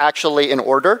is actually in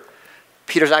order.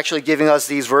 Peter's actually giving us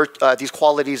these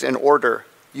qualities in order.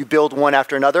 You build one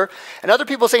after another. And other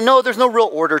people say, no, there's no real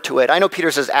order to it. I know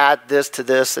Peter says add this to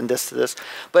this and this to this.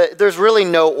 But there's really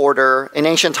no order. In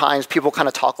ancient times, people kind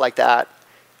of talk like that.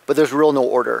 But there's real no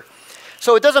order.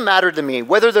 So it doesn't matter to me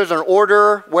whether there's an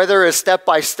order, whether it's step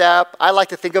by step. I like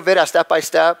to think of it as step by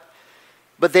step.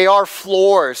 But they are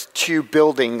floors to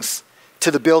buildings,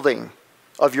 to the building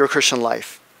of your Christian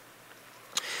life.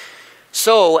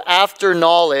 So after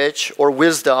knowledge or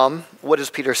wisdom, what does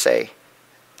Peter say?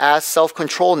 As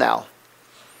self-control now.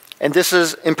 And this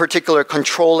is in particular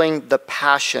controlling the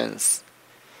passions.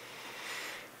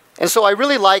 And so I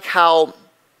really like how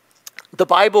the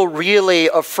Bible really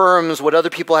affirms what other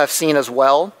people have seen as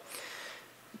well.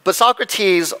 But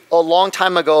Socrates, a long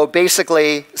time ago,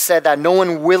 basically said that no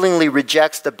one willingly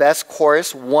rejects the best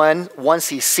course once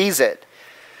he sees it.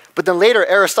 But then later,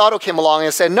 Aristotle came along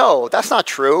and said, no, that's not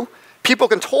true. People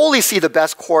can totally see the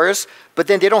best course, but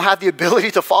then they don't have the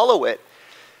ability to follow it.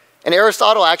 And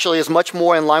Aristotle actually is much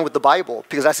more in line with the Bible,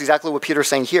 because that's exactly what Peter's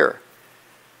saying here.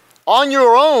 On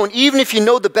your own, even if you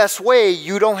know the best way,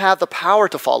 you don't have the power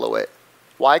to follow it.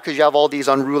 Why? Because you have all these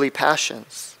unruly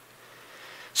passions.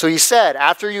 So he said,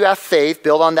 after you have faith,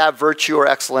 build on that virtue or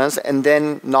excellence, and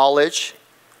then knowledge,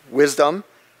 wisdom.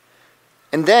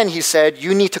 And then he said,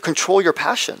 you need to control your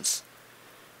passions.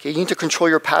 Okay, you need to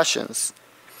control your passions.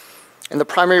 And the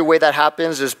primary way that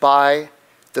happens is by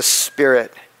the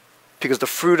Spirit, because the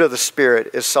fruit of the Spirit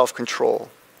is self-control.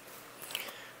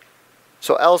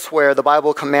 So elsewhere, the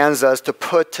Bible commands us to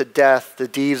put to death the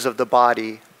deeds of the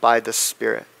body by the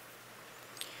Spirit.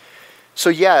 So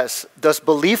yes, does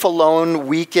belief alone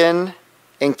weaken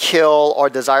and kill our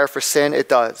desire for sin? It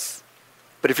does.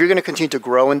 But if you're going to continue to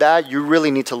grow in that, you really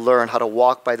need to learn how to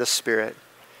walk by the Spirit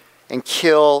and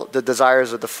kill the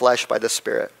desires of the flesh by the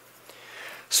Spirit.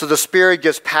 So the Spirit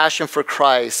gives passion for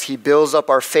Christ. He builds up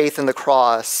our faith in the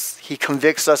cross. He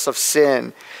convicts us of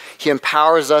sin. He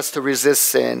empowers us to resist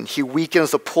sin. He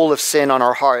weakens the pull of sin on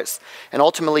our hearts. And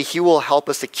ultimately, He will help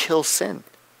us to kill sin.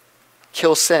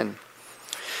 Kill sin.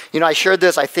 I shared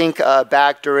this, I think,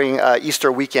 back during Easter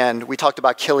weekend. We talked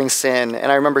about killing sin, and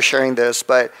I remember sharing this.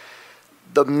 But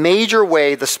the major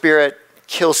way the Spirit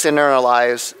kills sin in our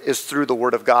lives is through the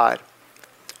Word of God.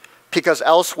 Because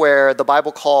elsewhere, the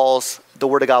Bible calls the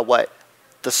Word of God what?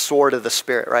 The sword of the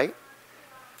Spirit, right?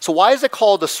 So why is it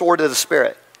called the sword of the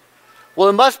Spirit? Well,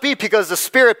 it must be because the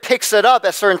Spirit picks it up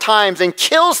at certain times and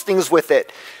kills things with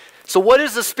it. So what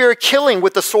is the Spirit killing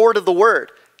with the sword of the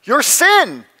Word? Your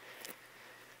sin.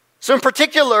 So in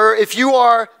particular, if you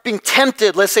are being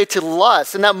tempted, let's say, to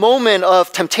lust, in that moment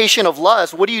of temptation of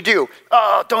lust, what do?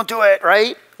 Oh, don't do it,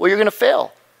 right? Well, you're going to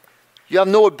fail. You have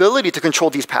no ability to control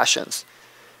these passions.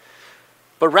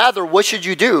 But rather, what should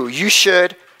you do? You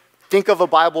should think of a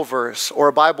Bible verse or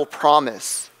a Bible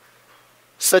promise,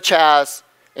 such as,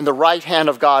 in the right hand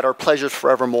of God are pleasures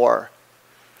forevermore.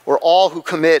 or all who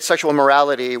commit sexual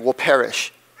immorality will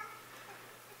perish.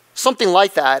 Something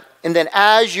like that. And then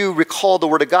as you recall the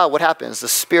word of God, what happens? The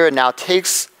Spirit now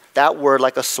takes that word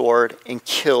like a sword and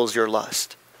kills your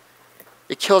lust.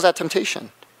 It kills that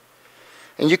temptation.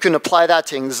 And you can apply that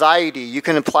to anxiety. You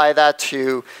can apply that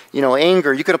to,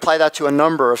 anger. You can apply that to a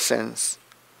number of sins.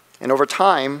 And over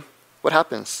time, what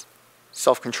happens?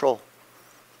 Self-control.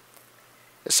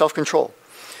 It's self-control.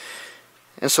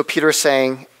 And so Peter is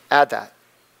saying, add that.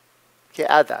 Okay,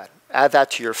 add that. Add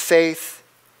that to your faith,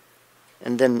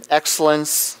 and then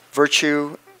excellence,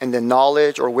 virtue, and then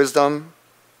knowledge or wisdom.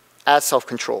 Add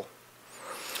self-control.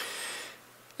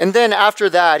 And then after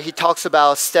that, he talks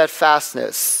about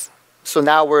steadfastness. So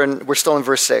now we're still in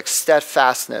verse 6,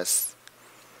 steadfastness.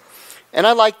 And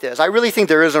I like this. I really think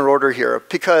there is an order here,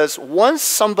 because once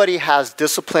somebody has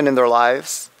discipline in their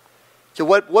lives, okay,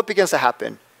 what begins to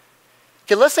happen?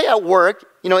 Okay, let's say at work,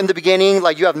 in the beginning,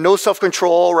 like you have no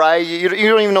self-control, right? You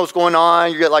don't even know what's going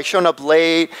on. You're like showing up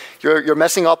late. You're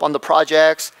messing up on the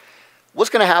projects.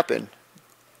 What's going to happen?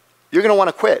 You're going to want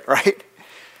to quit, right?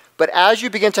 But as you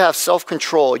begin to have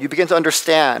self-control, you begin to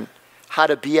understand how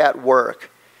to be at work.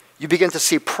 You begin to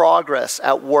see progress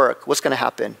at work. What's going to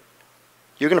happen?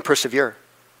 You're going to persevere,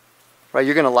 right?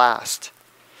 You're going to last.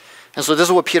 And so this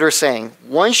is what Peter is saying.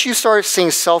 Once you start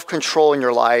seeing self-control in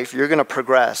your life, you're going to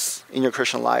progress in your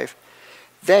Christian life.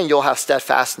 Then you'll have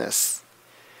steadfastness.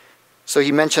 So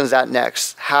he mentions that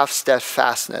next. Have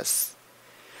steadfastness.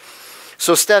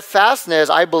 So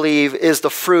steadfastness, I believe, is the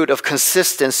fruit of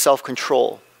consistent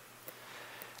self-control.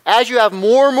 As you have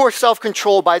more and more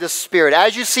self-control by the Spirit,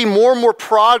 as you see more and more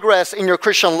progress in your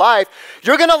Christian life,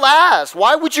 you're going to last.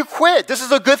 Why would you quit? This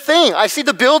is a good thing. I see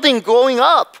the building going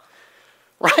up,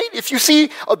 right? If you see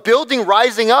a building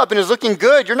rising up and is looking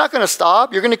good, you're not going to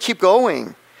stop. You're going to keep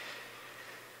going.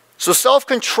 So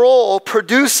self-control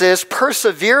produces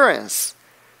perseverance.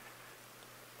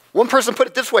 One person put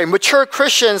it this way: mature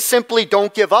Christians simply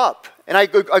don't give up. And I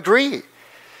agree.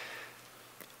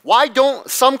 Why don't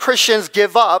some Christians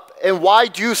give up, and why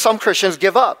do some Christians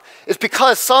give up? It's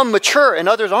because some mature and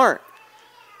others aren't.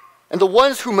 And the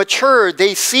ones who mature,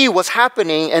 they see what's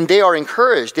happening and they are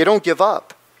encouraged. They don't give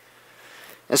up.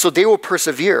 And so they will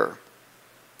persevere.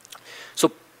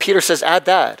 So Peter says, add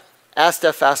that. Add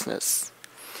steadfastness.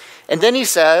 And then he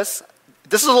says,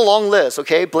 this is a long list,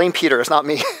 okay? Blame Peter, it's not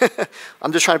me.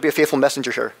 I'm just trying to be a faithful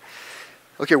messenger here.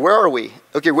 Okay, where are we?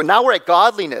 Okay, now we're at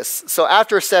godliness. So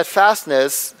after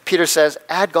steadfastness, Peter says,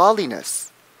 add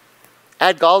godliness.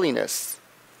 Add godliness.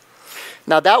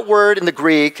 Now that word in the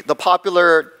Greek, the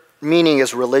popular meaning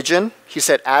is religion. He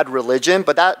said add religion,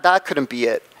 but that couldn't be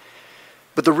it.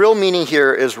 But the real meaning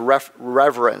here is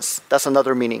reverence. That's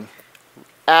another meaning.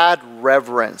 Add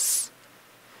reverence.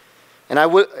 And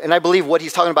I believe what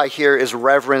he's talking about here is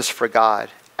reverence for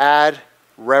God. Add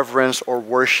reverence or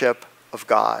worship of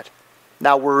God.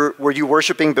 Now, were you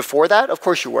worshiping before that? Of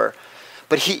course you were.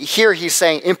 But here he's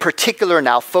saying, in particular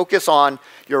now, focus on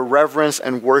your reverence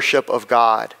and worship of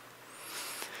God.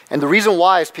 And the reason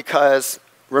why is because,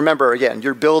 remember, again,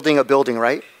 you're building a building,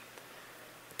 right?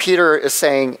 Peter is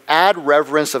saying, add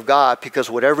reverence of God,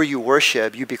 because whatever you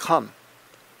worship, you become.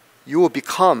 You will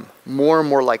become more and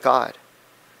more like God.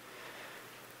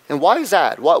 And why is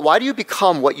that? Why do you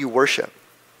become what you worship?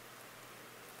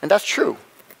 And that's true.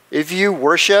 If you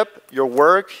worship your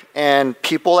work and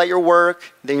people at your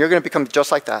work, then you're going to become just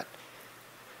like that.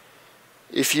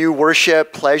 If you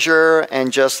worship pleasure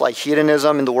and just like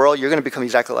hedonism in the world, you're going to become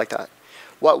exactly like that.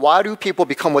 Why do people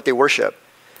become what they worship?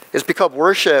 It's because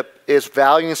worship is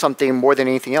valuing something more than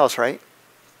anything else, right?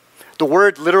 The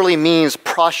word literally means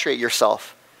prostrate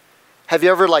yourself. Have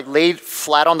you ever laid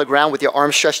flat on the ground with your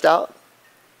arms stretched out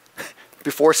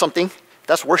before something?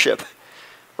 That's worship.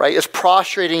 Right? It's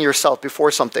prostrating yourself before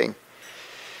something.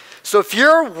 So if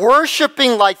you're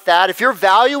worshiping like that, if you're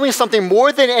valuing something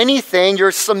more than anything,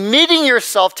 you're submitting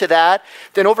yourself to that,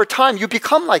 then over time you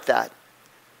become like that.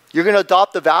 You're going to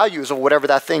adopt the values of whatever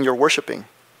that thing you're worshiping.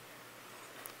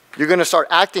 You're going to start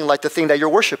acting like the thing that you're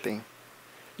worshiping.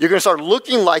 You're going to start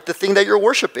looking like the thing that you're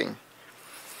worshiping.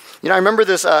 I remember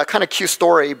this kind of cute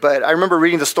story, but I remember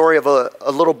reading the story of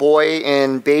a little boy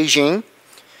in Beijing.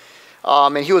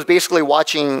 And he was basically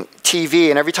watching TV,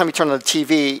 and every time he turned on the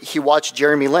TV, he watched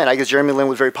Jeremy Lin. I guess Jeremy Lin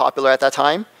was very popular at that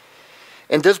time.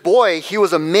 And this boy, he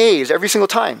was amazed every single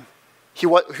time he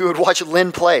would watch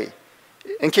Lin play.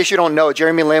 In case you don't know,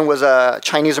 Jeremy Lin was a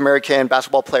Chinese-American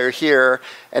basketball player here,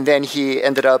 and then he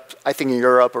ended up, I think, in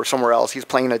Europe or somewhere else. He's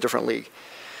playing in a different league.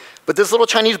 But this little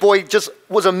Chinese boy just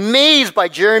was amazed by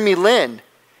Jeremy Lin.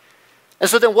 And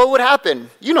so then what would happen?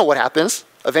 You know what happens.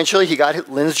 Eventually, he got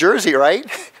Lin's jersey, right?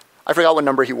 I forgot what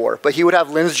number he wore, but he would have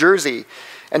Lynn's jersey.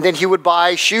 And then he would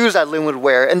buy shoes that Lynn would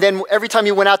wear. And then every time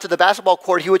he went out to the basketball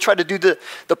court, he would try to do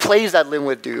the plays that Lynn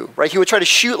would do, right? He would try to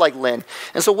shoot like Lynn.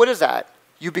 And so what is that?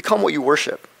 You become what you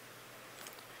worship.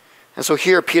 And so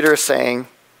here Peter is saying,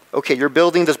 okay, you're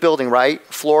building this building, right?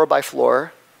 Floor by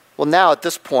floor. Well, now at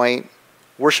this point,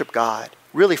 worship God.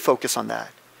 Really focus on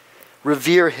that.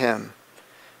 Revere him.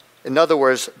 In other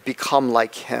words, become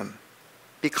like him.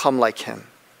 Become like him.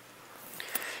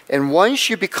 And once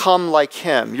you become like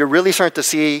him, you're really starting to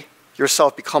see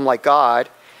yourself become like God,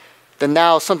 then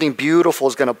now something beautiful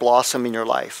is going to blossom in your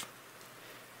life.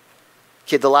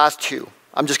 Okay, the last two,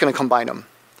 I'm just going to combine them.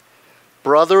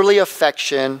 Brotherly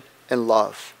affection and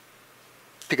love.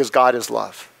 Because God is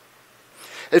love.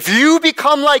 If you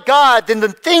become like God, then the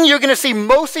thing you're going to see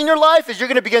most in your life is you're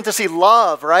going to begin to see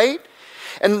love, right?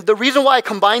 And the reason why I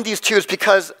combine these two is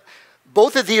because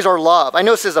both of these are love. I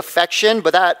know it says affection,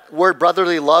 but that word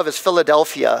brotherly love is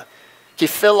Philadelphia. Okay,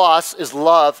 philos is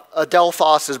love.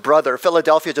 Adelphos is brother.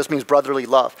 Philadelphia just means brotherly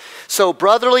love. So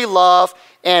brotherly love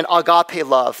and agape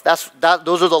love.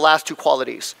 Those are the last two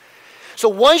qualities. So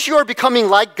once you are becoming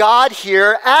like God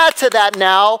here, add to that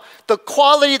now the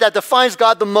quality that defines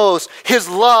God the most, his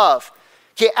love.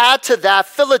 Okay, add to that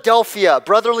Philadelphia,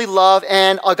 brotherly love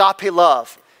and agape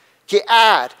love. Okay,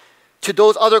 add to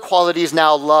those other qualities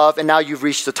now love, and now you've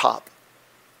reached the top.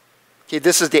 Okay,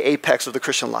 this is the apex of the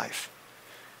Christian life.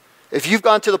 If you've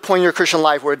gone to the point in your Christian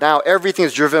life where now everything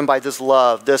is driven by this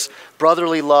love, this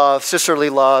brotherly love,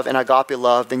 sisterly love, and agape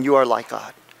love, then you are like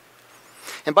God.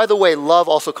 And by the way, love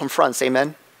also confronts,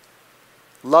 amen?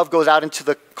 Love goes out into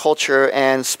the culture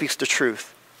and speaks the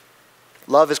truth.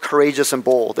 Love is courageous and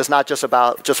bold. It's not just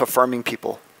about just affirming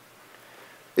people.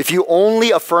 If you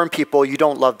only affirm people, you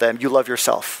don't love them, you love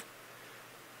yourself.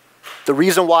 The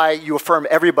reason why you affirm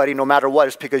everybody no matter what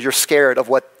is because you're scared of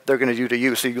what they're going to do to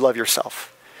you, so you love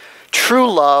yourself.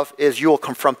 True love is you will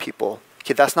confront people.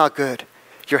 Okay, that's not good.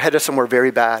 You're headed somewhere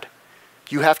very bad.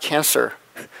 You have cancer.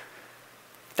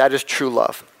 That is true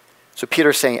love. So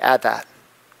Peter's saying, add that.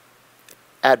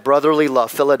 Add brotherly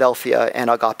love, Philadelphia, and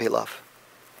agape love.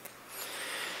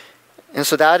 And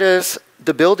so that is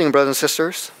the building, brothers and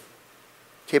sisters.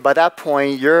 Okay, by that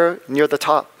point, you're near the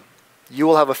top. You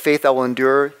will have a faith that will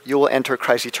endure. You will enter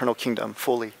Christ's eternal kingdom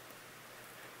fully.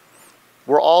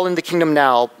 We're all in the kingdom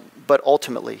now, but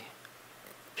ultimately,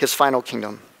 his final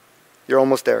kingdom. You're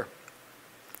almost there.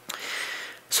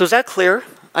 So is that clear?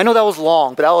 I know that was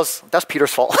long, but that's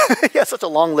Peter's fault. He has such a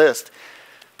long list.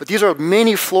 But these are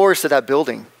many floors to that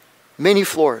building. Many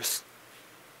floors.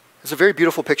 It's a very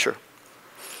beautiful picture.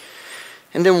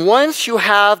 And then once you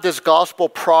have this gospel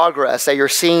progress that you're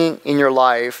seeing in your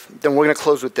life, then we're going to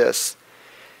close with this.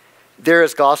 There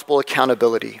is gospel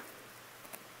accountability.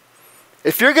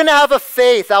 If you're going to have a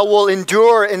faith that will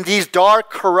endure in these dark,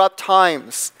 corrupt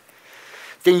times,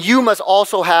 then you must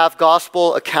also have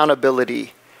gospel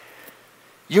accountability.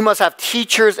 You must have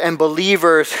teachers and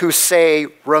believers who say,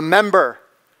 remember.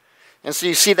 And so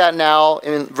you see that now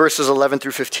in verses 11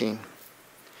 through 15.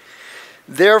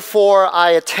 Therefore,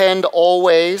 I attend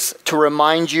always to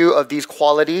remind you of these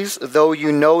qualities, though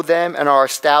you know them and are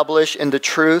established in the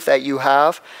truth that you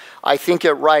have. I think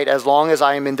it right, as long as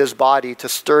I am in this body, to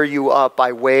stir you up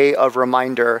by way of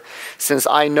reminder, since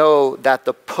I know that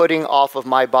the putting off of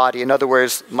my body, in other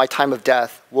words, my time of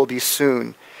death, will be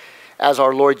soon, as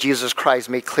our Lord Jesus Christ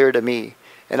made clear to me.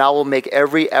 And I will make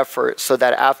every effort so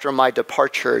that after my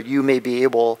departure, you may be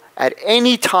able at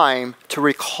any time to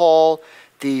recall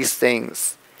these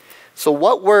things. So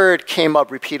what word came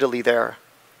up repeatedly there?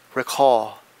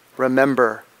 Recall,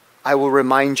 remember. I will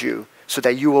remind you so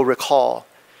that you will recall.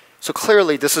 So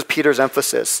clearly, this is Peter's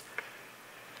emphasis.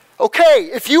 Okay,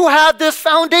 if you have this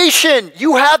foundation,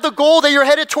 you have the goal that you're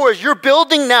headed towards, you're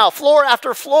building now, floor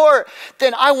after floor,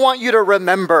 then I want you to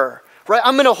remember, right?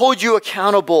 I'm going to hold you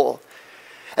accountable.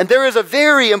 And there is a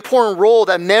very important role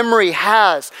that memory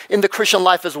has in the Christian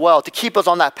life as well, to keep us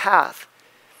on that path.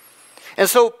 And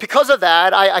so because of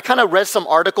that, I kind of read some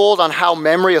articles on how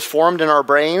memory is formed in our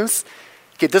brains.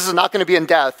 Okay, this is not going to be in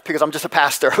depth because I'm just a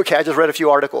pastor, okay? I just read a few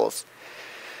articles.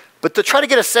 But to try to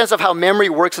get a sense of how memory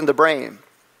works in the brain.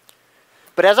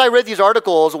 But as I read these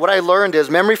articles, what I learned is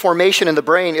memory formation in the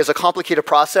brain is a complicated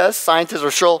process. Scientists are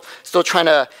still trying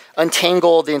to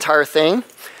untangle the entire thing.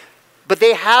 But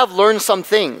they have learned some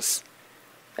things.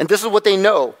 And this is what they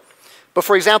know. But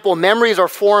for example, memories are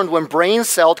formed when brain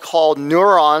cells called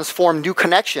neurons form new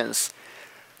connections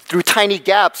through tiny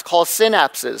gaps called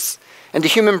synapses. And the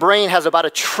human brain has about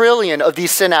 1 trillion of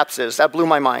these synapses. That blew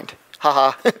my mind.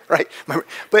 Haha, right?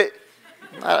 But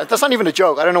that's not even a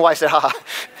joke. I don't know why I said haha.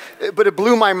 But it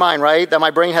blew my mind, right? That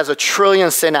my brain has 1 trillion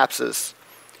synapses.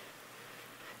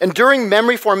 And during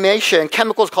memory formation,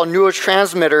 chemicals called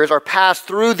neurotransmitters are passed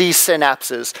through these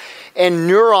synapses. And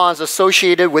neurons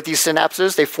associated with these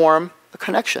synapses, they form a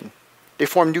connection. They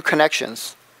form new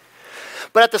connections.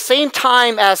 But at the same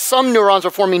time as some neurons are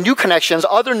forming new connections,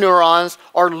 other neurons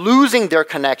are losing their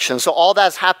connections. So all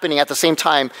that's happening at the same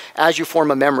time as you form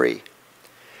a memory.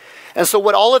 And so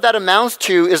what all of that amounts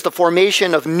to is the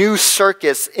formation of new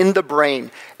circuits in the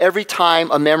brain every time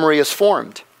a memory is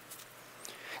formed.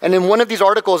 And in one of these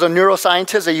articles, a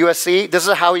neuroscientist at USC, this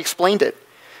is how he explained it.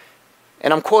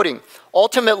 And I'm quoting,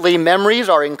 "Ultimately, memories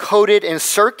are encoded in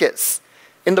circuits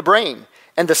in the brain,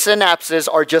 and the synapses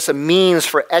are just a means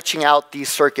for etching out these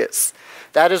circuits.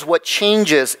 That is what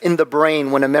changes in the brain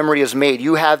when a memory is made.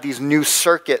 You have these new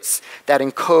circuits that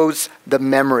encodes the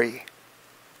memory."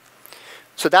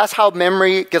 So that's how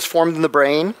memory gets formed in the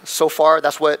brain. So far,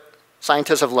 that's what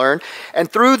scientists have learned.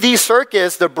 And through these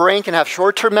circuits, the brain can have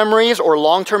short-term memories or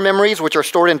long-term memories, which are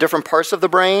stored in different parts of the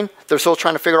brain. They're still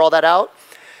trying to figure all that out.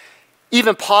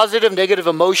 Even positive, negative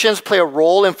emotions play a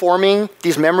role in forming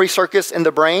these memory circuits in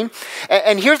the brain.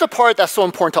 And here's the part that's so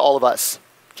important to all of us.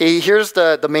 Okay, here's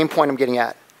the main point I'm getting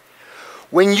at.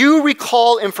 When you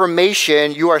recall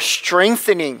information, you are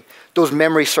strengthening those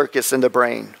memory circuits in the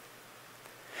brain.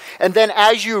 And then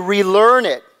as you relearn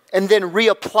it and then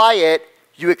reapply it,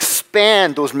 you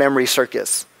expand those memory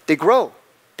circuits. They grow.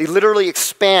 They literally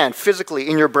expand physically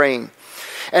in your brain.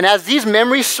 And as these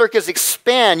memory circuits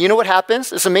expand, you know what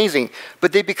happens? It's amazing.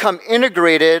 But they become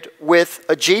integrated with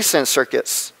adjacent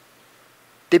circuits.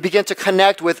 They begin to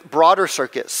connect with broader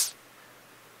circuits.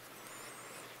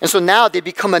 And so now they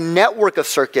become a network of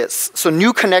circuits. So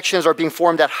new connections are being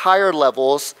formed at higher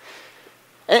levels.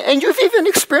 And you've even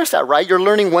experienced that, right? You're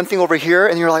learning one thing over here,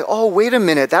 and you're like, oh, wait a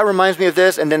minute, that reminds me of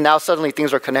this. And then now suddenly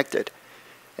things are connected.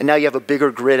 And now you have a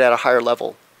bigger grid at a higher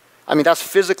level. I mean, that's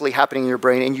physically happening in your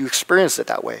brain, and you experience it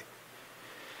that way.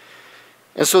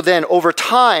 And so then over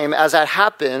time, as that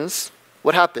happens,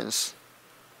 what happens?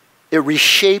 It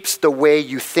reshapes the way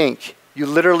you think. You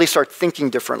literally start thinking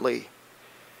differently.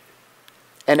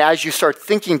 And as you start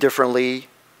thinking differently,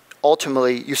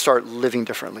 ultimately, you start living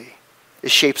differently.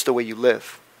 It shapes the way you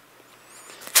live.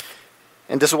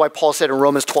 And this is why Paul said in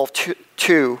Romans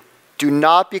 12:2, "Do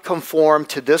not be conformed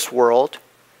to this world."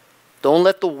 Don't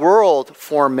let the world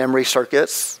form memory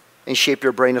circuits and shape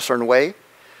your brain a certain way,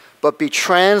 but be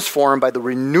transformed by the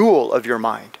renewal of your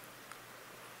mind.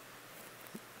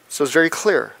 So it's very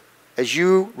clear. As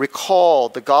you recall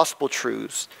the gospel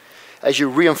truths, as you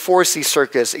reinforce these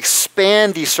circuits,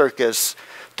 expand these circuits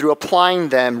through applying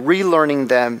them, relearning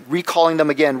them, recalling them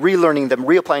again, relearning them,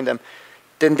 reapplying them,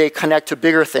 then they connect to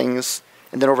bigger things,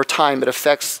 and then over time it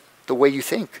affects the way you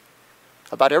think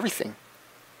about everything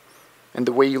and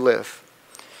the way you live.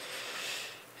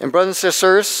 And brothers and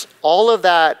sisters, all of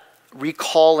that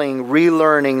recalling,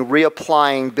 relearning,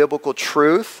 reapplying biblical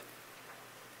truth,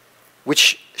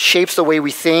 which shapes the way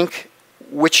we think,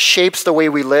 which shapes the way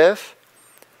we live,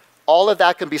 all of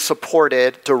that can be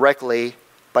supported directly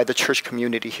by the church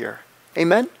community here.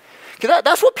 Amen?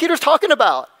 That's what Peter's talking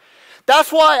about.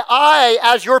 That's why I,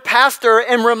 as your pastor,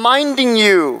 am reminding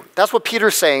you. That's what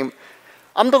Peter's saying.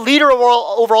 I'm the leader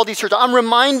over all these churches. I'm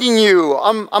reminding you.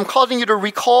 I'm causing you to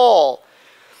recall.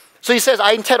 So he says,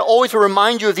 I intend always to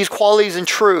remind you of these qualities in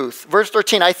truth. Verse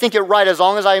 13, I think it right as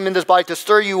long as I am in this body to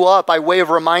stir you up by way of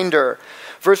reminder.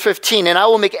 Verse 15, and I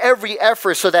will make every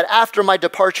effort so that after my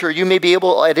departure you may be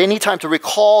able at any time to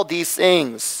recall these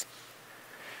things.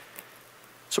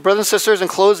 So brothers and sisters, in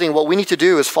closing, what we need to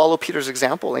do is follow Peter's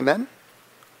example, amen?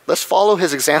 Let's follow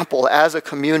his example as a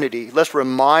community. Let's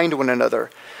remind one another.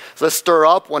 Let's stir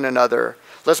up one another.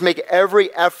 Let's make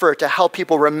every effort to help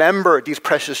people remember these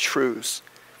precious truths.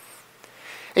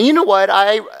 And you know what?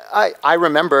 I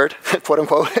remembered, quote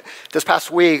unquote, this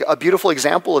past week, a beautiful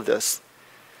example of this.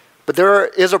 But there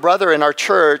is a brother in our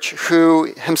church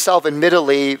who himself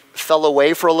admittedly fell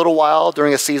away for a little while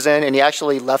during a season, and he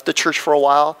actually left the church for a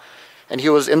while. And he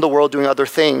was in the world doing other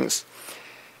things.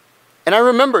 And I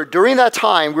remember during that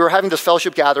time, we were having this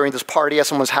fellowship gathering, this party at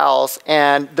someone's house,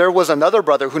 and there was another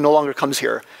brother who no longer comes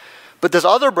here. But this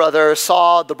other brother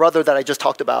saw the brother that I just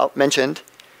talked about, mentioned,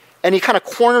 and he kind of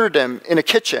cornered him in a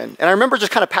kitchen. And I remember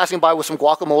just kind of passing by with some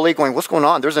guacamole going, what's going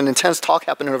on? There's an intense talk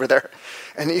happening over there.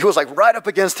 And he was like right up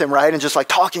against him, right? And just like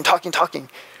talking.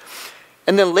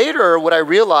 And then later, what I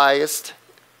realized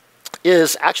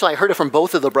is, actually I heard it from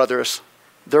both of the brothers,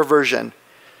 their version,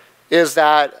 is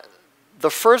that the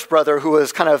first brother who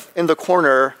was kind of in the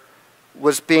corner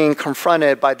was being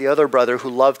confronted by the other brother who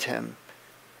loved him.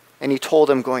 And he told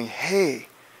him going, hey,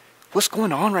 what's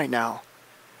going on right now?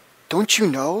 don't you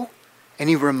know? And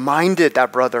he reminded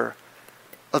that brother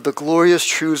of the glorious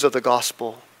truths of the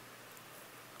gospel.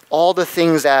 All the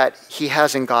things that he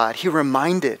has in God. He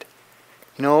reminded,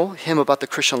 him about the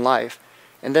Christian life.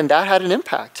 And then that had an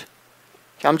impact.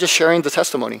 I'm just sharing the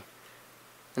testimony.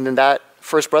 And then that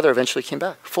first brother eventually came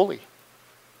back fully.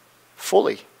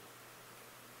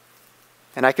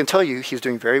 And I can tell you he's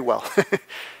doing very well.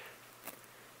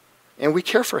 And we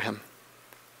care for him.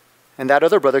 And that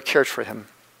other brother cared for him.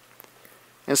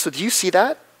 And so do you see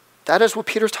that? That is what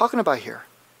Peter's talking about here.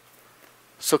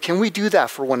 So can we do that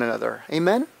for one another?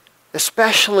 Amen?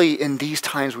 Especially in these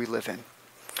times we live in.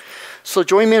 So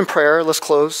join me in prayer. Let's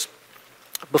close.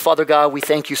 But Father God, we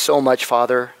thank you so much,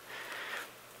 Father.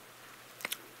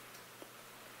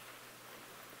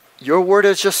 Your word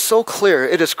is just so clear.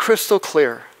 It is crystal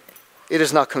clear. It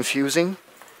is not confusing.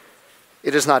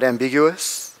 It is not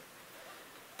ambiguous.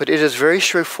 But it is very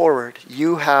straightforward.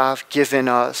 You have given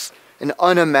us an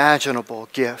unimaginable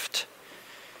gift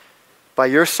by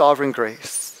your sovereign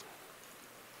grace,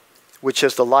 which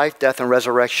is the life, death, and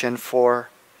resurrection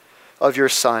of your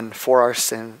Son for our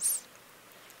sins.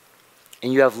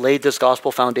 And you have laid this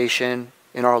gospel foundation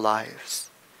in our lives.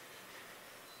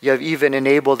 You have even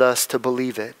enabled us to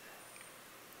believe it.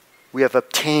 We have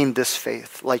obtained this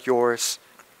faith like yours,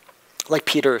 like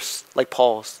Peter's, like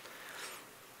Paul's.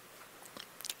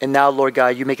 And now, Lord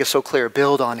God, you make it so clear.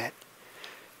 Build on it.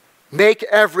 Make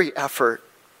every effort.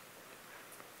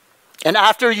 And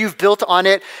after you've built on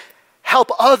it,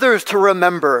 help others to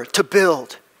remember, to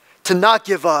build, to not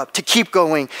give up, to keep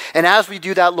going. And as we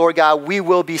do that, Lord God, we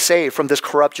will be saved from this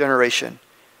corrupt generation.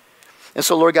 And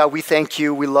so, Lord God, we thank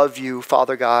you. We love you,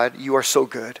 Father God. You are so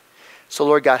good. So,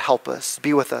 Lord God, help us.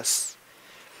 Be with us.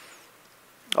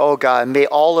 Oh, God, may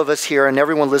all of us here and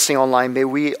everyone listening online, may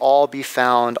we all be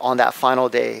found on that final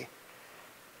day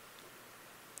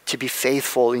to be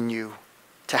faithful in you,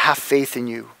 to have faith in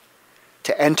you,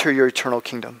 to enter your eternal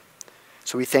kingdom.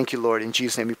 So we thank you, Lord. In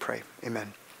Jesus' name we pray.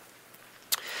 Amen.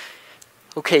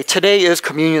 Okay, today is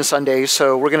Communion Sunday,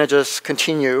 so we're going to just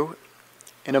continue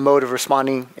in a mode of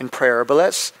responding in prayer. But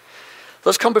let's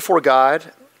come before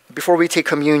God. Before we take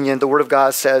communion, the Word of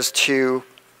God says to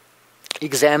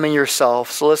examine yourself.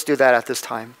 So let's do that at this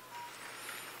time.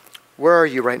 Where are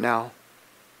you right now?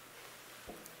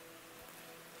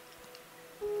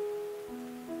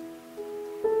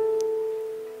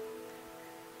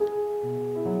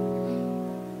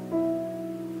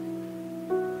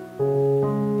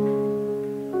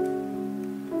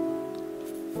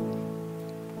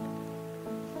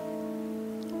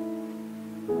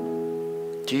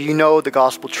 Do you know the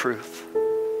gospel truth?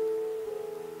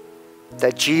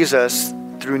 That Jesus,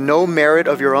 through no merit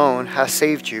of your own, has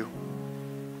saved you.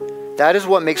 That is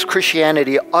what makes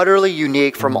Christianity utterly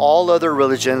unique from all other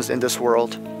religions in this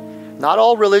world. Not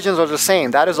all religions are the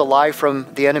same. That is a lie from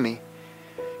the enemy.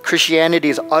 Christianity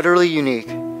is utterly unique.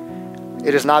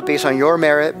 It is not based on your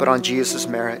merit, but on Jesus'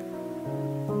 merit.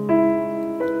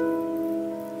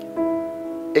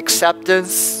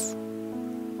 Acceptance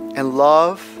and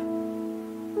love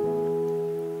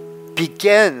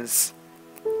begins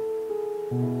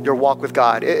your walk with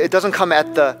God. It doesn't come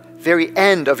at the very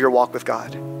end of your walk with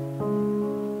God.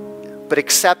 But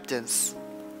acceptance,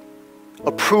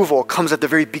 approval comes at the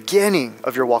very beginning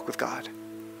of your walk with God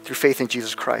through faith in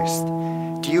Jesus Christ.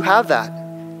 Do you have that?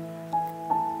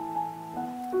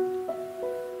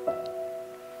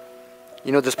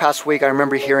 This past week I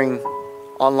remember hearing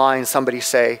online somebody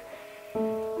say,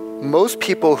 most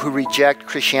people who reject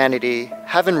Christianity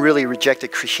haven't really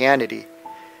rejected Christianity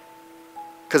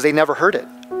because they never heard it.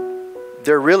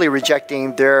 They're really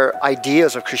rejecting their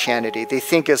ideas of Christianity. They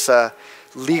think it's a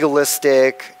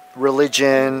legalistic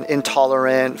religion,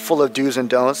 intolerant, full of do's and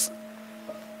don'ts.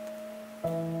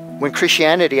 When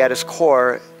Christianity at its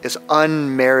core is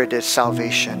unmerited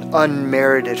salvation,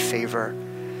 unmerited favor,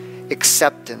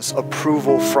 acceptance,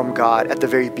 approval from God at the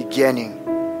very beginning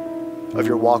of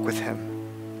your walk with Him.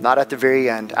 Not at the very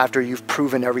end, after you've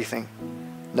proven everything.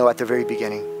 No, at the very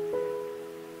beginning.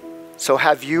 So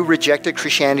have you rejected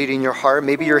Christianity in your heart?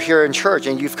 Maybe you're here in church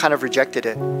and you've kind of rejected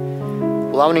it.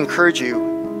 Well, I want to encourage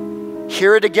you,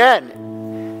 hear it again.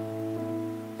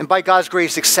 And by God's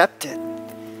grace, accept it.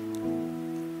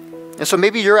 And so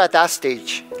maybe you're at that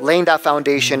stage, laying that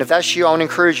foundation. If that's you, I want to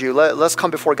encourage you. Let's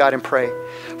come before God and pray.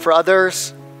 For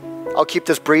others, I'll keep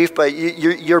this brief, but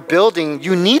you're building.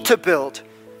 You need to build.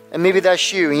 And maybe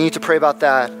that's you. You need to pray about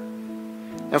that.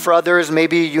 And for others,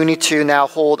 maybe you need to now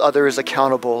hold others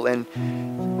accountable and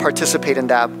participate in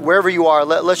that. Wherever you are,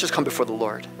 let's just come before the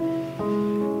Lord.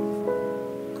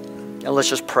 And let's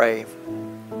just pray.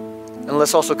 And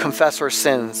let's also confess our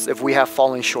sins if we have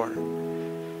fallen short.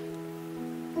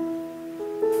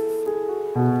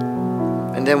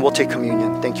 And then we'll take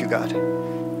communion. Thank you, God.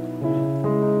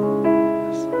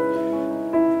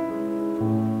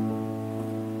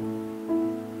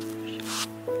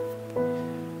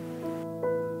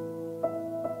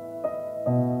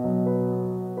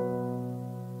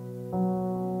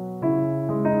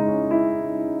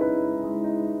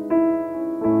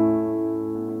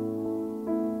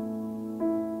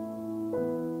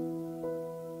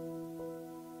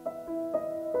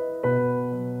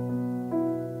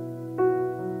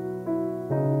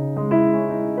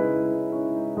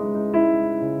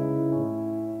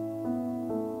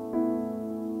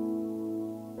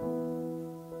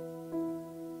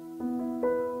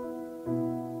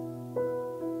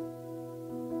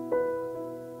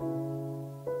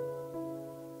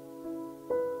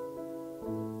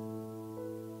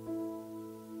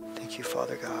 Thank you,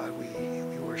 Father God.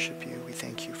 We worship you. We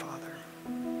thank you, Father.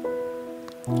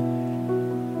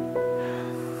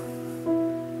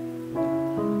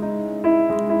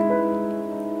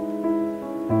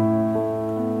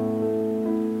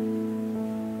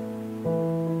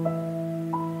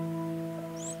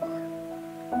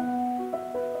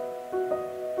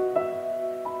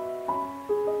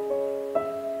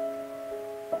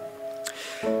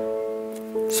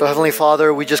 So Heavenly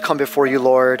Father, we just come before you,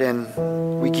 Lord,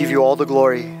 and we give you all the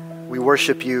glory. We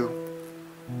worship you.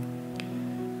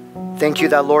 Thank you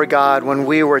that, Lord God, when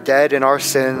we were dead in our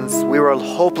sins, we were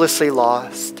hopelessly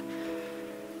lost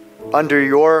under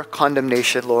your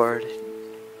condemnation, Lord.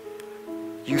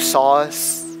 You saw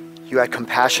us, you had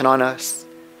compassion on us,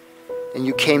 and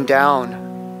you came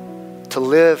down to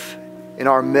live in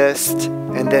our midst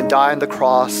and then die on the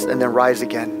cross and then rise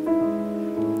again.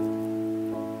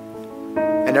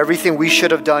 And everything we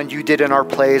should have done, you did in our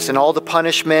place. And all the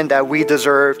punishment that we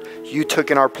deserved, you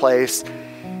took in our place.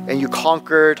 And you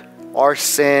conquered our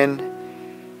sin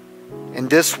in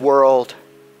this world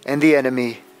and the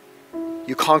enemy.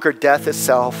 You conquered death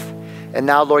itself. And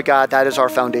now, Lord God, that is our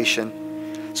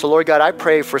foundation. So, Lord God, I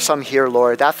pray for some here,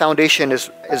 Lord. That foundation is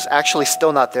actually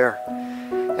still not there.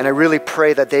 And I really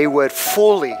pray that they would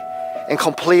fully and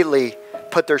completely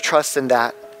put their trust in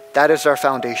that. That is our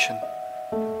foundation.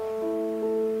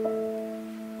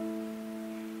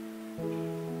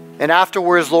 And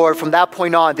afterwards, Lord, from that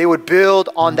point on, they would build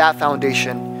on that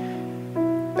foundation.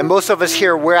 And most of us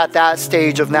here, we're at that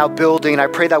stage of now building. I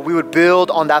pray that we would build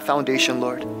on that foundation,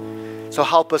 Lord. So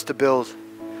help us to build.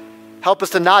 Help us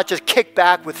to not just kick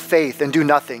back with faith and do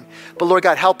nothing. But Lord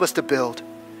God, help us to build.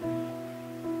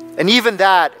 And even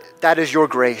that is your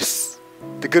grace.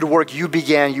 The good work you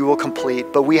began, you will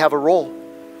complete. But we have a role.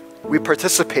 We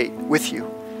participate with you.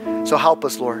 So help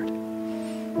us, Lord.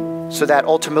 So that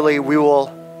ultimately we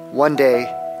will one day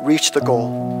reach the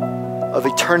goal of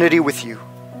eternity with you,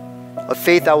 a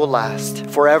faith that will last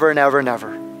forever and ever and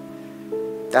ever.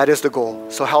 That is the goal.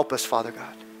 So help us, Father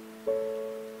God.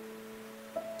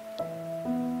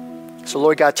 So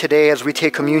Lord God, today as we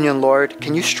take communion, Lord,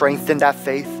 can you strengthen that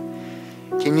faith?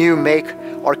 Can you make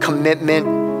our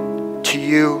commitment to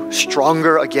you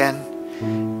stronger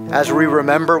again as we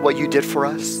remember what you did for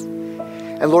us?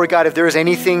 And Lord God, if there is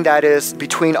anything that is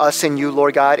between us and you,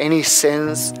 Lord God, any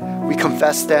sins, we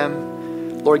confess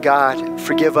them. Lord God,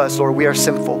 forgive us, Lord. We are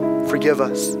sinful. Forgive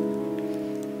us.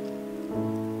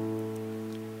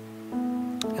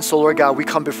 And so, Lord God, we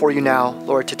come before you now,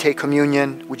 Lord, to take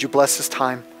communion. Would you bless this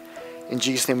time? In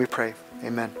Jesus' name we pray.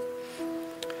 Amen.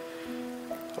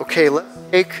 Okay, let's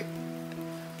take,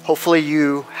 hopefully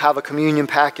you have a communion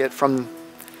packet from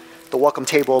the welcome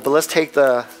table, but let's take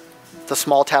the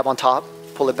small tab on top.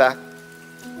 Pull it back.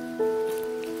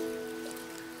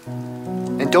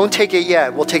 And don't take it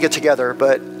yet. We'll take it together,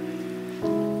 but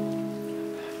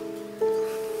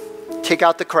take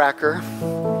out the cracker.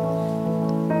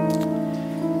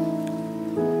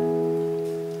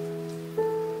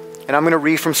 And I'm going to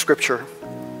read from Scripture.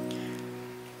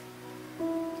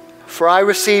 For I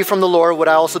received from the Lord what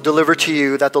I also delivered to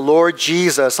you, that the Lord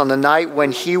Jesus, on the night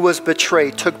when he was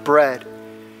betrayed, took bread.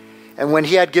 And when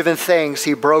he had given thanks,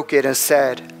 he broke it and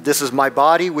said, "This is my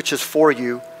body, which is for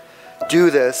you. Do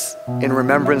this in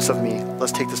remembrance of me."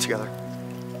 Let's take this together.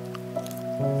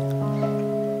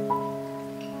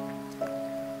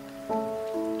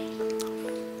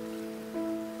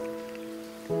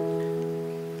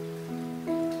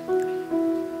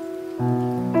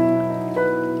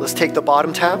 Let's take the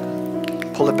bottom tab,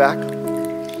 pull it back.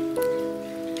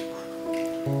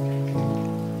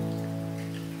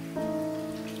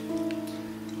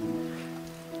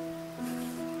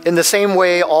 In the same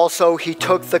way, also, he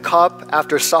took the cup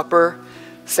after supper,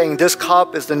 saying, "This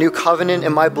cup is the new covenant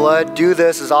in my blood. Do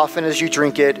this as often as you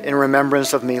drink it in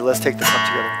remembrance of me." Let's take the cup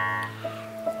together.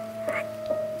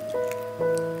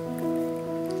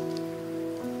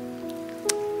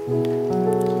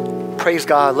 Praise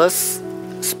God. Let's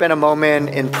spend a moment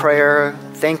in prayer,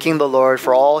 thanking the Lord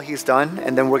for all he's done,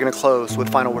 and then we're going to close with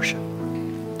final worship.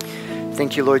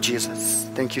 Thank you, Lord Jesus.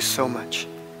 Thank you so much.